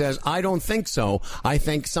 and he says I don't think so. I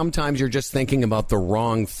think sometimes you're just thinking about the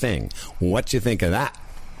wrong thing. What do you think of that?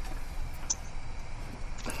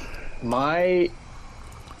 My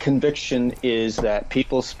conviction is that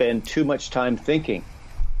people spend too much time thinking.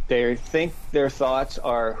 They think their thoughts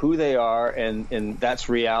are who they are, and that's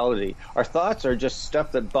reality. Our thoughts are just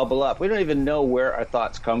stuff that bubble up. We don't even know where our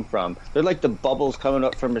thoughts come from. They're like the bubbles coming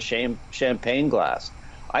up from a champagne glass.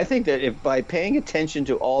 I think that if by paying attention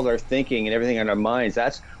to all our thinking and everything in our minds,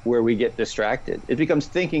 that's where we get distracted. It becomes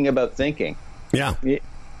thinking about thinking. Yeah.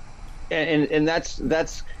 And that's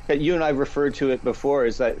you and I referred to it before,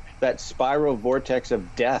 is that spiral vortex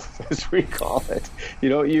of death, as we call it.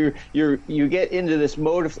 You get into this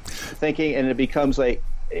mode of thinking, and it becomes like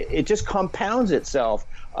it just compounds itself.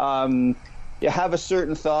 You have a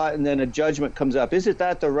certain thought, and then a judgment comes up. Is it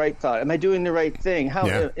that the right thought? Am I doing the right thing?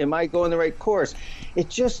 Am I going the right course? It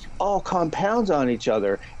just all compounds on each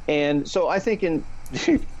other, and so I think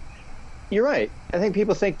You're right. I think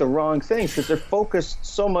people think the wrong things because they're focused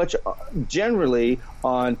so much generally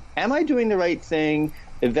on, am I doing the right thing,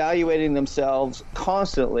 evaluating themselves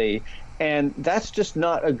constantly, and that's just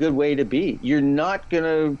not a good way to be. You're not going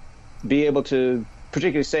to be able to,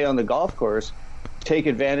 particularly say on the golf course, take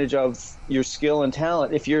advantage of your skill and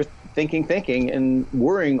talent if you're thinking and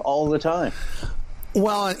worrying all the time.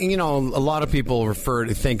 Well, a lot of people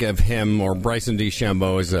think of him or Bryson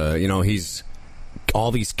DeChambeau as, he's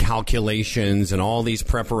all these calculations and all these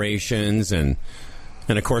preparations and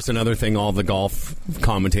of course another thing, all the golf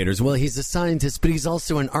commentators, well, he's a scientist, but he's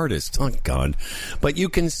also an artist. Oh God. But you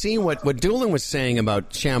can see what Doolin was saying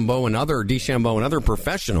about DeChambeau and other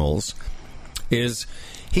professionals is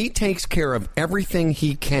he takes care of everything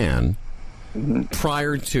he can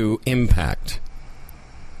prior to impact,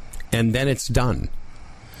 and then it's done.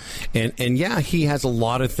 And yeah, he has a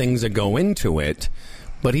lot of things that go into it.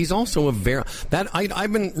 But he's also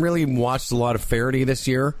I've been really watched a lot of Faraday this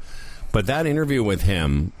year, but that interview with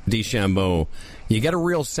him, DeChambeau, you get a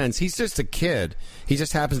real sense. He's just a kid. He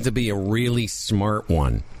just happens to be a really smart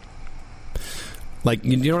one. Like,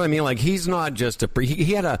 you know what I mean? Like, he's not just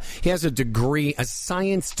he has a degree, a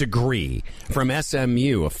science degree from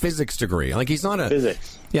SMU, a physics degree. Like, he's not a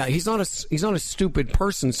physics. Yeah, he's not a stupid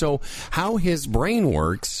person. So how his brain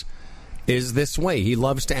works is this way. He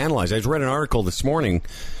loves to analyze. I just read an article this morning.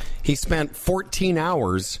 He spent 14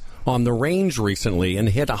 hours on the range recently and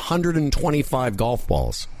hit 125 golf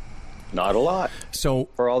balls. Not a lot. So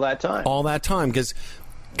for all that time, because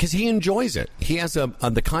he enjoys it. He has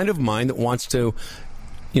the kind of mind that wants to,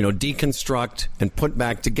 deconstruct and put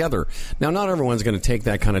back together. Now, not everyone's going to take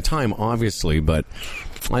that kind of time, obviously, but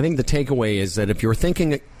I think the takeaway is that if you're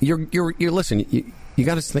thinking, you're listen. You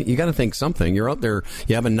got to think something. You're out there.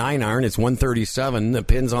 You have a 9-iron. It's 137. The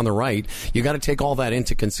pin's on the right. You got to take all that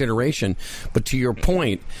into consideration. But to your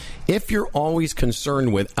point, if you're always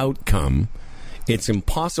concerned with outcome, it's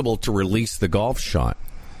impossible to release the golf shot.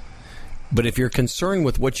 But if you're concerned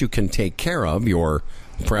with what you can take care of, your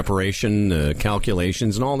preparation,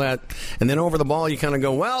 calculations, and all that, and then over the ball, you kind of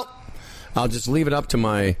go, well, I'll just leave it up to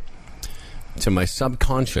my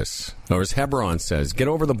subconscious, or as Hebron says, get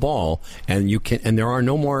over the ball, and you can. And there are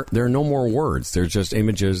no more words. There's just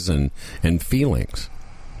images and feelings.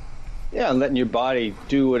 Yeah, and letting your body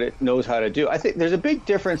do what it knows how to do. I think there's a big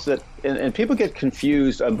difference that, and people get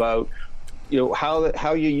confused about,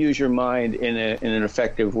 how you use your mind in an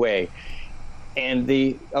effective way. And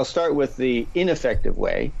I'll start with the ineffective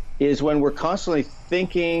way. Is when we're constantly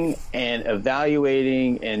thinking and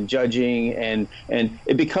evaluating and judging, and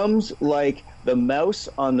it becomes like the mouse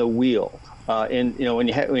on the wheel. When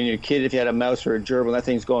you're a kid, if you had a mouse or a gerbil, that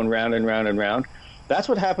thing's going round and round and round. That's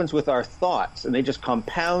what happens with our thoughts, and they just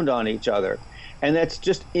compound on each other, and that's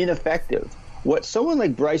just ineffective. What someone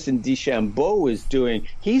like Bryson DeChambeau is doing,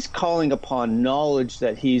 he's calling upon knowledge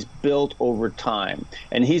that he's built over time,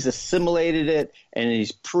 and he's assimilated it, and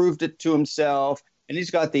he's proved it to himself, and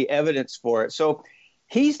he's got the evidence for it. So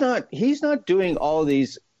he's not doing all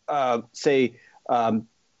these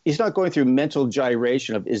he's not going through mental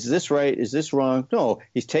gyration of, is this right? Is this wrong? No,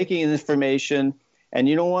 he's taking in information. And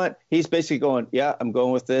you know what? He's basically going, yeah, I'm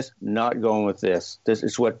going with this, not going with this. This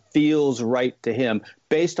is what feels right to him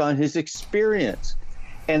based on his experience.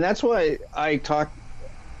 And that's why I talk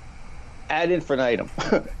ad infinitum.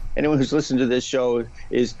 Anyone who's listened to this show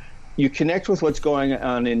is you connect with what's going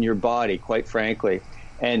on in your body, quite frankly.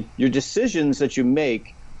 And your decisions that you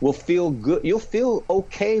make will feel good. You'll feel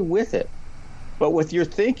okay with it. But with your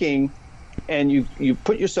thinking, and you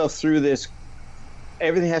put yourself through this,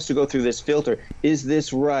 everything has to go through this filter. Is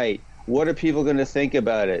this right? What are people going to think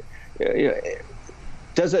about it?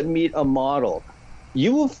 Does it meet a model?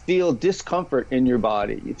 You will feel discomfort in your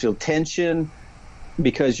body. You feel tension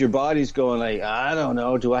because your body's going like, I don't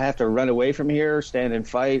know, do I have to run away from here, stand and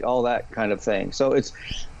fight, all that kind of thing. So it's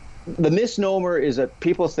the misnomer is that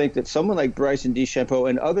people think that someone like Bryson DeChambeau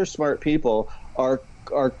and other smart people are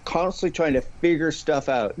constantly trying to figure stuff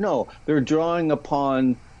out. No, they're drawing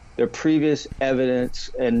upon their previous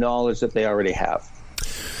evidence and knowledge that they already have.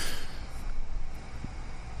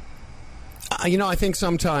 I think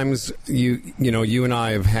sometimes you and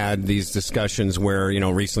I have had these discussions where,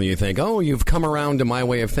 recently you think, oh, you've come around to my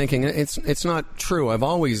way of thinking. It's not true. I've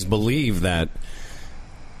always believed that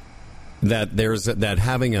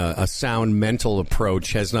having a sound mental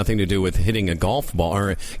approach has nothing to do with hitting a golf ball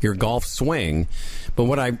or your golf swing. But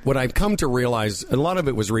what I've come to realize, a lot of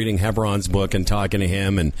it was reading Hebron's book and talking to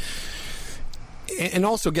him, and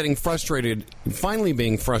also getting frustrated, finally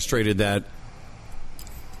being frustrated that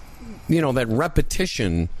that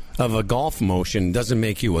repetition of a golf motion doesn't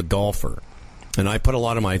make you a golfer. And I put a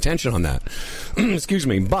lot of my attention on that. Excuse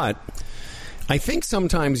me, but I think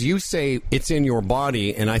sometimes you say it's in your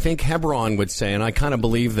body, and I think Hebron would say, and I kind of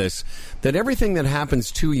believe this, that everything that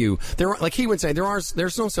happens to you, like he would say,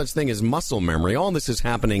 there's no such thing as muscle memory. All this is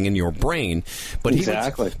happening in your brain. But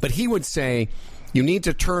exactly. He would say you need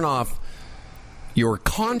to turn off your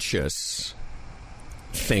conscious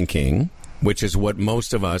thinking, which is what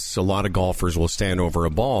most of us, a lot of golfers, will stand over a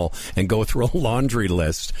ball and go through a laundry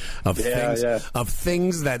list of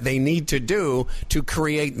things that they need to do to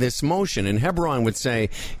create this motion. And Hebron would say,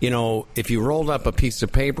 if you rolled up a piece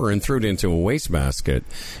of paper and threw it into a wastebasket,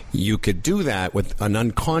 you could do that with an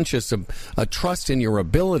unconscious, a trust in your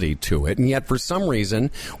ability to it. And yet, for some reason,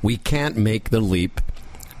 we can't make the leap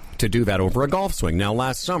to do that over a golf swing. Now,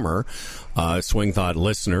 last summer, Swing Thought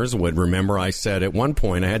listeners would remember I said at one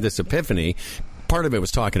point I had this epiphany. Part of it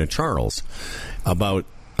was talking to Charles about,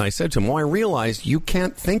 I said to him, I realized you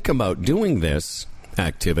can't think about doing this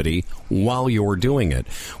activity while you're doing it,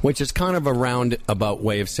 which is kind of a roundabout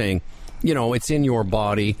way of saying, it's in your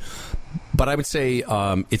body. But I would say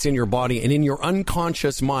it's in your body and in your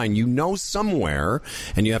unconscious mind. Somewhere,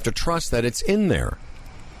 and you have to trust that it's in there.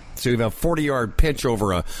 So you have a 40-yard pitch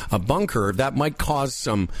over a bunker, that might cause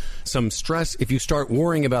some stress if you start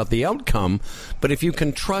worrying about the outcome. But if you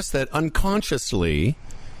can trust that unconsciously,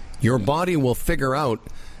 your body will figure out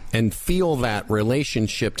and feel that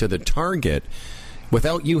relationship to the target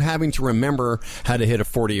without you having to remember how to hit a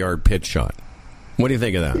 40-yard pitch shot. What do you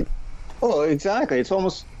think of that? Oh, exactly. It's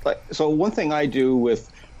almost like, so one thing I do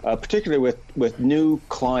with, particularly with new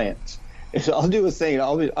clients, I'll do a thing.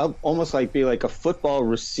 I'll almost be like a football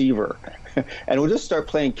receiver, and we'll just start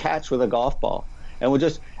playing catch with a golf ball, and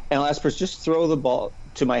I'll ask for just throw the ball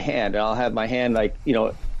to my hand, and I'll have my hand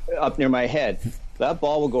up near my head. That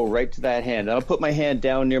ball will go right to that hand. And I'll put my hand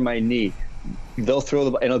down near my knee. They'll throw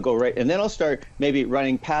the ball, and it'll go right, and then I'll start maybe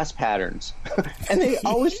running pass patterns, and they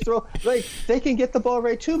always throw they can get the ball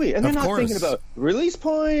right to me, and they're not thinking about release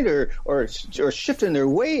point or shifting their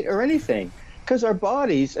weight or anything. Because our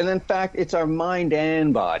bodies, and in fact, it's our mind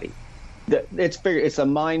and body. It's a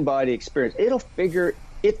mind-body experience.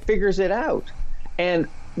 It figures it out. And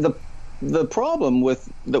the problem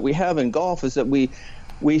that we have in golf is that we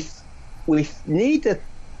need to.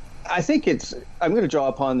 I think I'm going to draw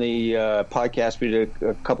upon the podcast we did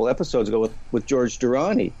a couple episodes ago with George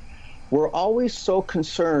Durrani. We're always so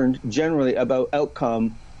concerned generally about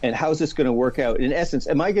outcome and how's this going to work out. In essence,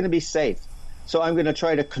 am I going to be safe? So I'm going to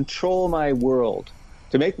try to control my world.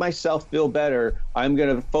 To make myself feel better, I'm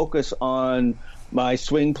going to focus on my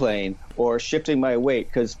swing plane or shifting my weight,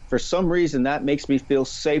 because for some reason that makes me feel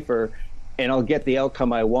safer and I'll get the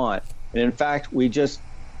outcome I want. And in fact,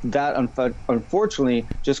 unfortunately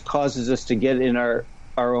just causes us to get in our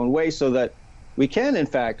own way, so that we can in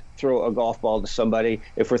fact throw a golf ball to somebody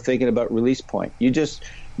if we're thinking about release point.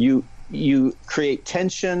 You create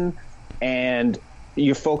tension and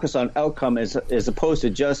you focus on outcome as opposed to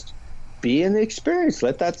just be in the experience.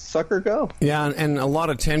 Let that sucker go. Yeah, and a lot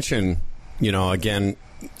of tension, again,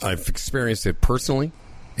 I've experienced it personally,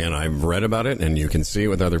 and I've read about it, and you can see it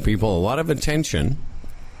with other people. A lot of attention,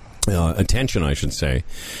 I should say,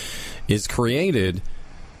 is created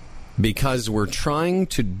because we're trying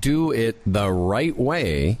to do it the right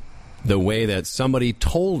way, the way that somebody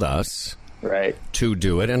told us to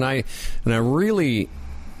do it. And I really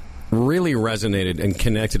resonated and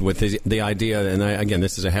connected with the idea, and again,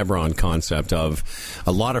 this is a Hebron concept of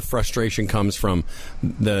a lot of frustration comes from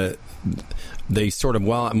the sort of,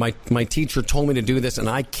 well, my teacher told me to do this and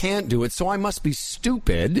I can't do it, so I must be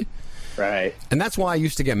stupid. Right. And that's why I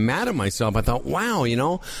used to get mad at myself. I thought,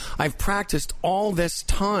 wow, I've practiced all this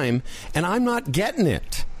time and I'm not getting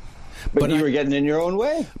it. But you were getting in your own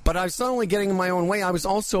way. But I was not only getting in my own way, I was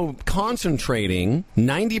also concentrating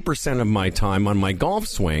 90% of my time on my golf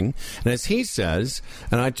swing. And as he says,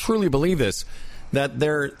 and I truly believe this, that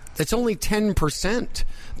it's only 10%,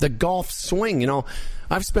 the golf swing.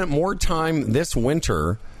 I've spent more time this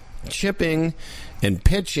winter chipping and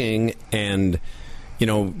pitching and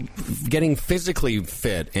getting physically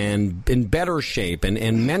fit and in better shape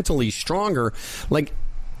and mentally stronger. Like,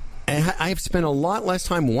 I've spent a lot less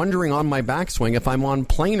time wondering on my backswing if I'm on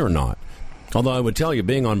plane or not. Although I would tell you,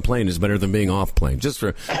 being on plane is better than being off plane, just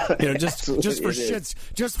for shits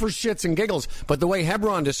and giggles. But the way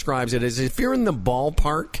Hebron describes it is, if you're in the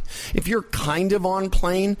ballpark, if you're kind of on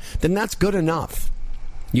plane, then that's good enough.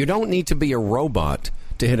 You don't need to be a robot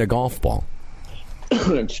to hit a golf ball.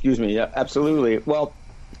 Excuse me. Yeah, absolutely. Well,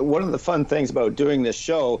 one of the fun things about doing this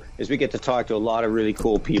show is we get to talk to a lot of really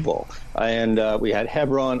cool people. And we had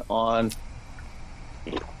Hebron on.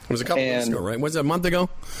 It was a couple weeks ago, right? Was it a month ago?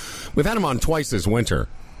 We've had him on twice this winter.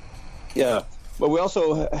 Yeah. But we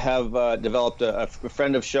also have developed a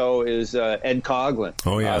friend of show is Ed Coughlin.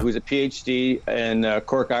 Oh, yeah. Who's a PhD in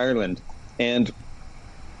Cork, Ireland. And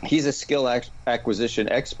he's a skill acquisition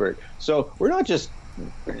expert. So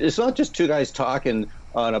it's not just two guys talking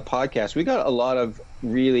on a podcast. We got a lot of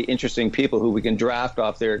really interesting people who we can draft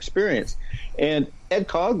off their experience. And Ed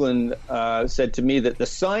Coughlin said to me that the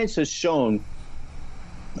science has shown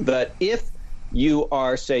that if you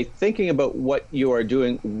are, say, thinking about what you are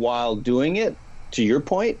doing while doing it, to your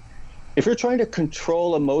point, if you're trying to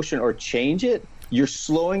control emotion or change it, you're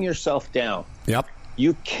slowing yourself down. Yep.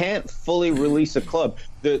 You can't fully release a club.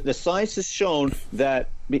 The science has shown that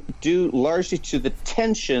due largely to the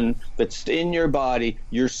tension that's in your body,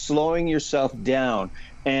 you're slowing yourself down.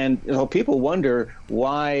 And people wonder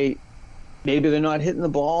why maybe they're not hitting the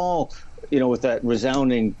ball, with that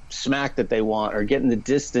resounding smack that they want, or getting the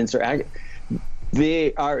distance, or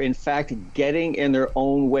they are in fact getting in their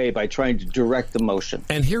own way by trying to direct the motion.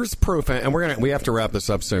 And here's proof, and we have to wrap this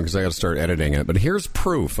up soon because I got to start editing it. But here's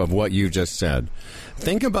proof of what you just said.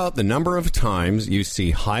 Think about the number of times you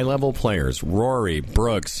see high-level players, Rory,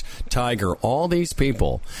 Brooks, Tiger, all these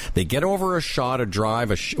people. They get over a shot, a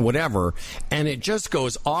drive, whatever, and it just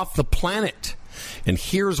goes off the planet. And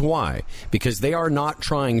here's why: because they are not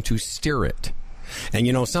trying to steer it.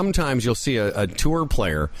 And, sometimes you'll see a tour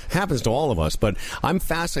player, happens to all of us, but I'm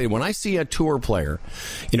fascinated when I see a tour player,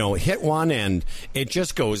 hit one and it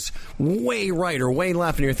just goes way right or way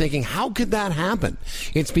left, and you're thinking, how could that happen?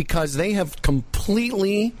 It's because they have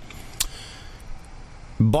completely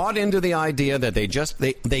bought into the idea that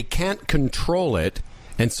they can't control it,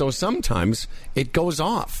 and so sometimes it goes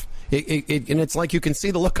off. And it's like you can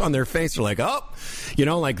see the look on their face. They're like, oh,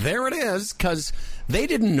 there it is, because they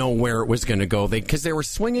didn't know where it was going to go. Because they were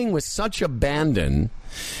swinging with such abandon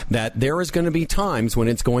that there is going to be times when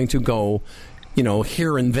it's going to go,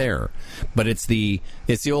 here and there. But it's the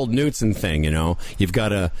old Knutson thing, You've got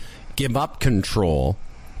to give up control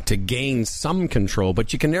to gain some control,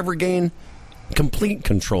 but you can never gain complete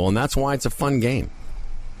control, and that's why it's a fun game.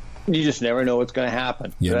 You just never know what's going to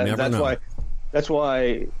happen. That's know. That's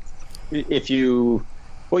why. You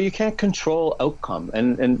can't control outcome,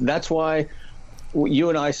 and that's why you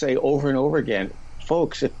and I say over and over again,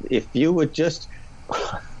 folks, if you would just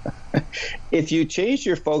if you change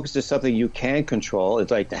your focus to something you can control,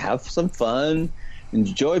 it's like to have some fun,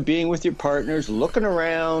 enjoy being with your partners, looking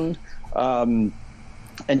around, and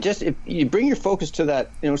just if you bring your focus to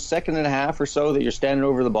that second and a half or so that you're standing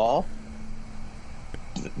over the ball,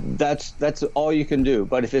 that's all you can do.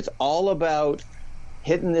 But if it's all about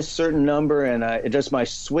hitting this certain number and does my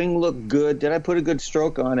swing look good? Did I put a good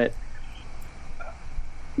stroke on it?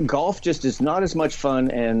 Golf just is not as much fun,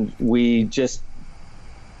 and we just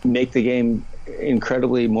make the game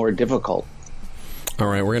incredibly more difficult. All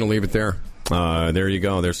right, we're going to leave it there. There you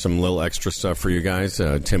go. There's some little extra stuff for you guys.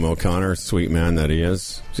 Tim O'Connor, sweet man that he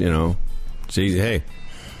is. You know, geez, hey,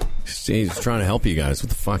 he's trying to help you guys. What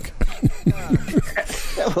the fuck?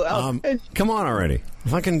 Come on already.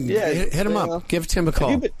 Fucking hit him up. Give Tim a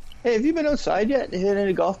call. Have you been outside yet? Hit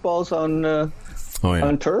any golf balls on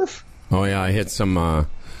turf? Oh yeah, I hit some. I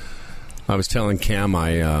was telling Cam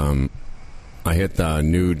I hit the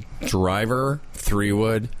new driver,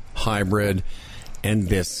 3-wood hybrid, and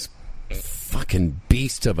this fucking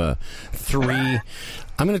beast of a 3.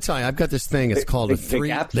 I'm going to tell you, I've got this thing. It's called a 3,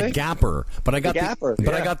 the Gapper. But I got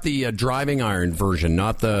I got the driving iron version,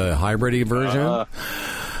 not the hybrid version.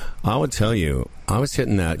 I would tell you, I was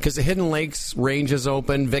hitting that because the Hidden Lakes range is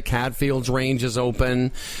open, Vic Hadfield's range is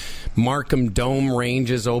open, Markham Dome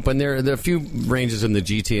range is open. There are a few ranges in the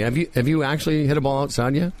GT. Have you actually hit a ball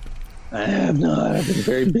outside yet? I have not. I've been a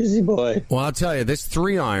very busy boy. Well, I'll tell you, this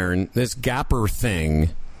 3-iron, this Gapper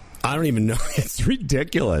thing, I don't even know. It's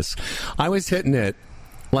ridiculous. I was hitting it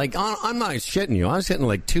like, I'm not shitting you. I was hitting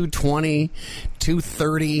like 220,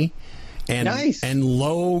 230. And, nice. And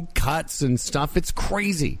low cuts and stuff. It's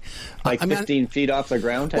crazy. Like 15 feet off the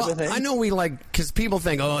ground type of thing? I know because people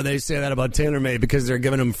think, they say that about TaylorMade because they're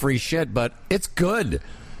giving them free shit, but it's good.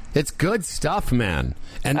 It's good stuff, man.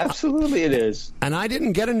 And absolutely it is. And I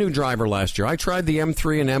didn't get a new driver last year. I tried the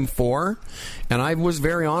M3 and M4, and I was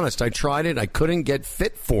very honest. I tried it. I couldn't get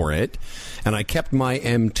fit for it, and I kept my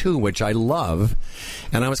M2, which I love,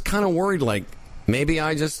 and I was kind of worried, like, maybe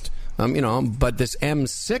I just... but this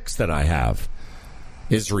M6 that I have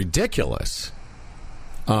is ridiculous.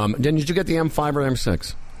 Did you get the M5 or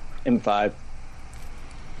M6? M5.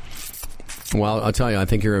 Well, I'll tell you, I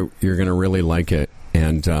think you're going to really like it,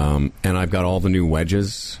 and I've got all the new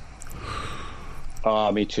wedges.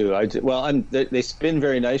 Oh, me too. They spin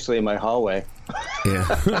very nicely in my hallway.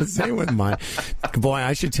 Yeah, same with my boy.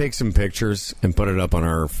 I should take some pictures and put it up on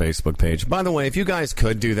our Facebook page. By the way, if you guys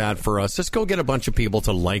could do that for us, just go get a bunch of people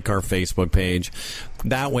to like our Facebook page.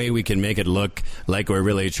 That way we can make it look like we're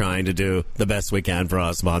really trying to do the best we can for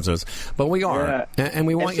our sponsors. But we are, and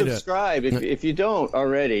we want you to subscribe if you don't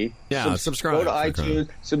already. Yeah, subscribe. Go to iTunes,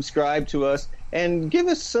 subscribe to us, and give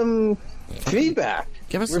us some feedback.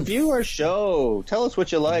 Review our show. Tell us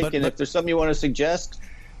what you like, and if there's something you want to suggest,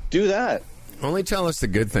 do that. Only tell us the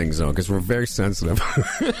good things, though, because we're very sensitive.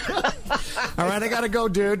 All right, I got to go,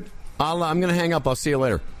 dude. I'm going to hang up. I'll see you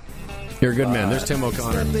later. You're a good man. There's Tim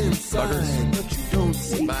O'Connor.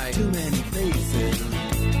 Bye.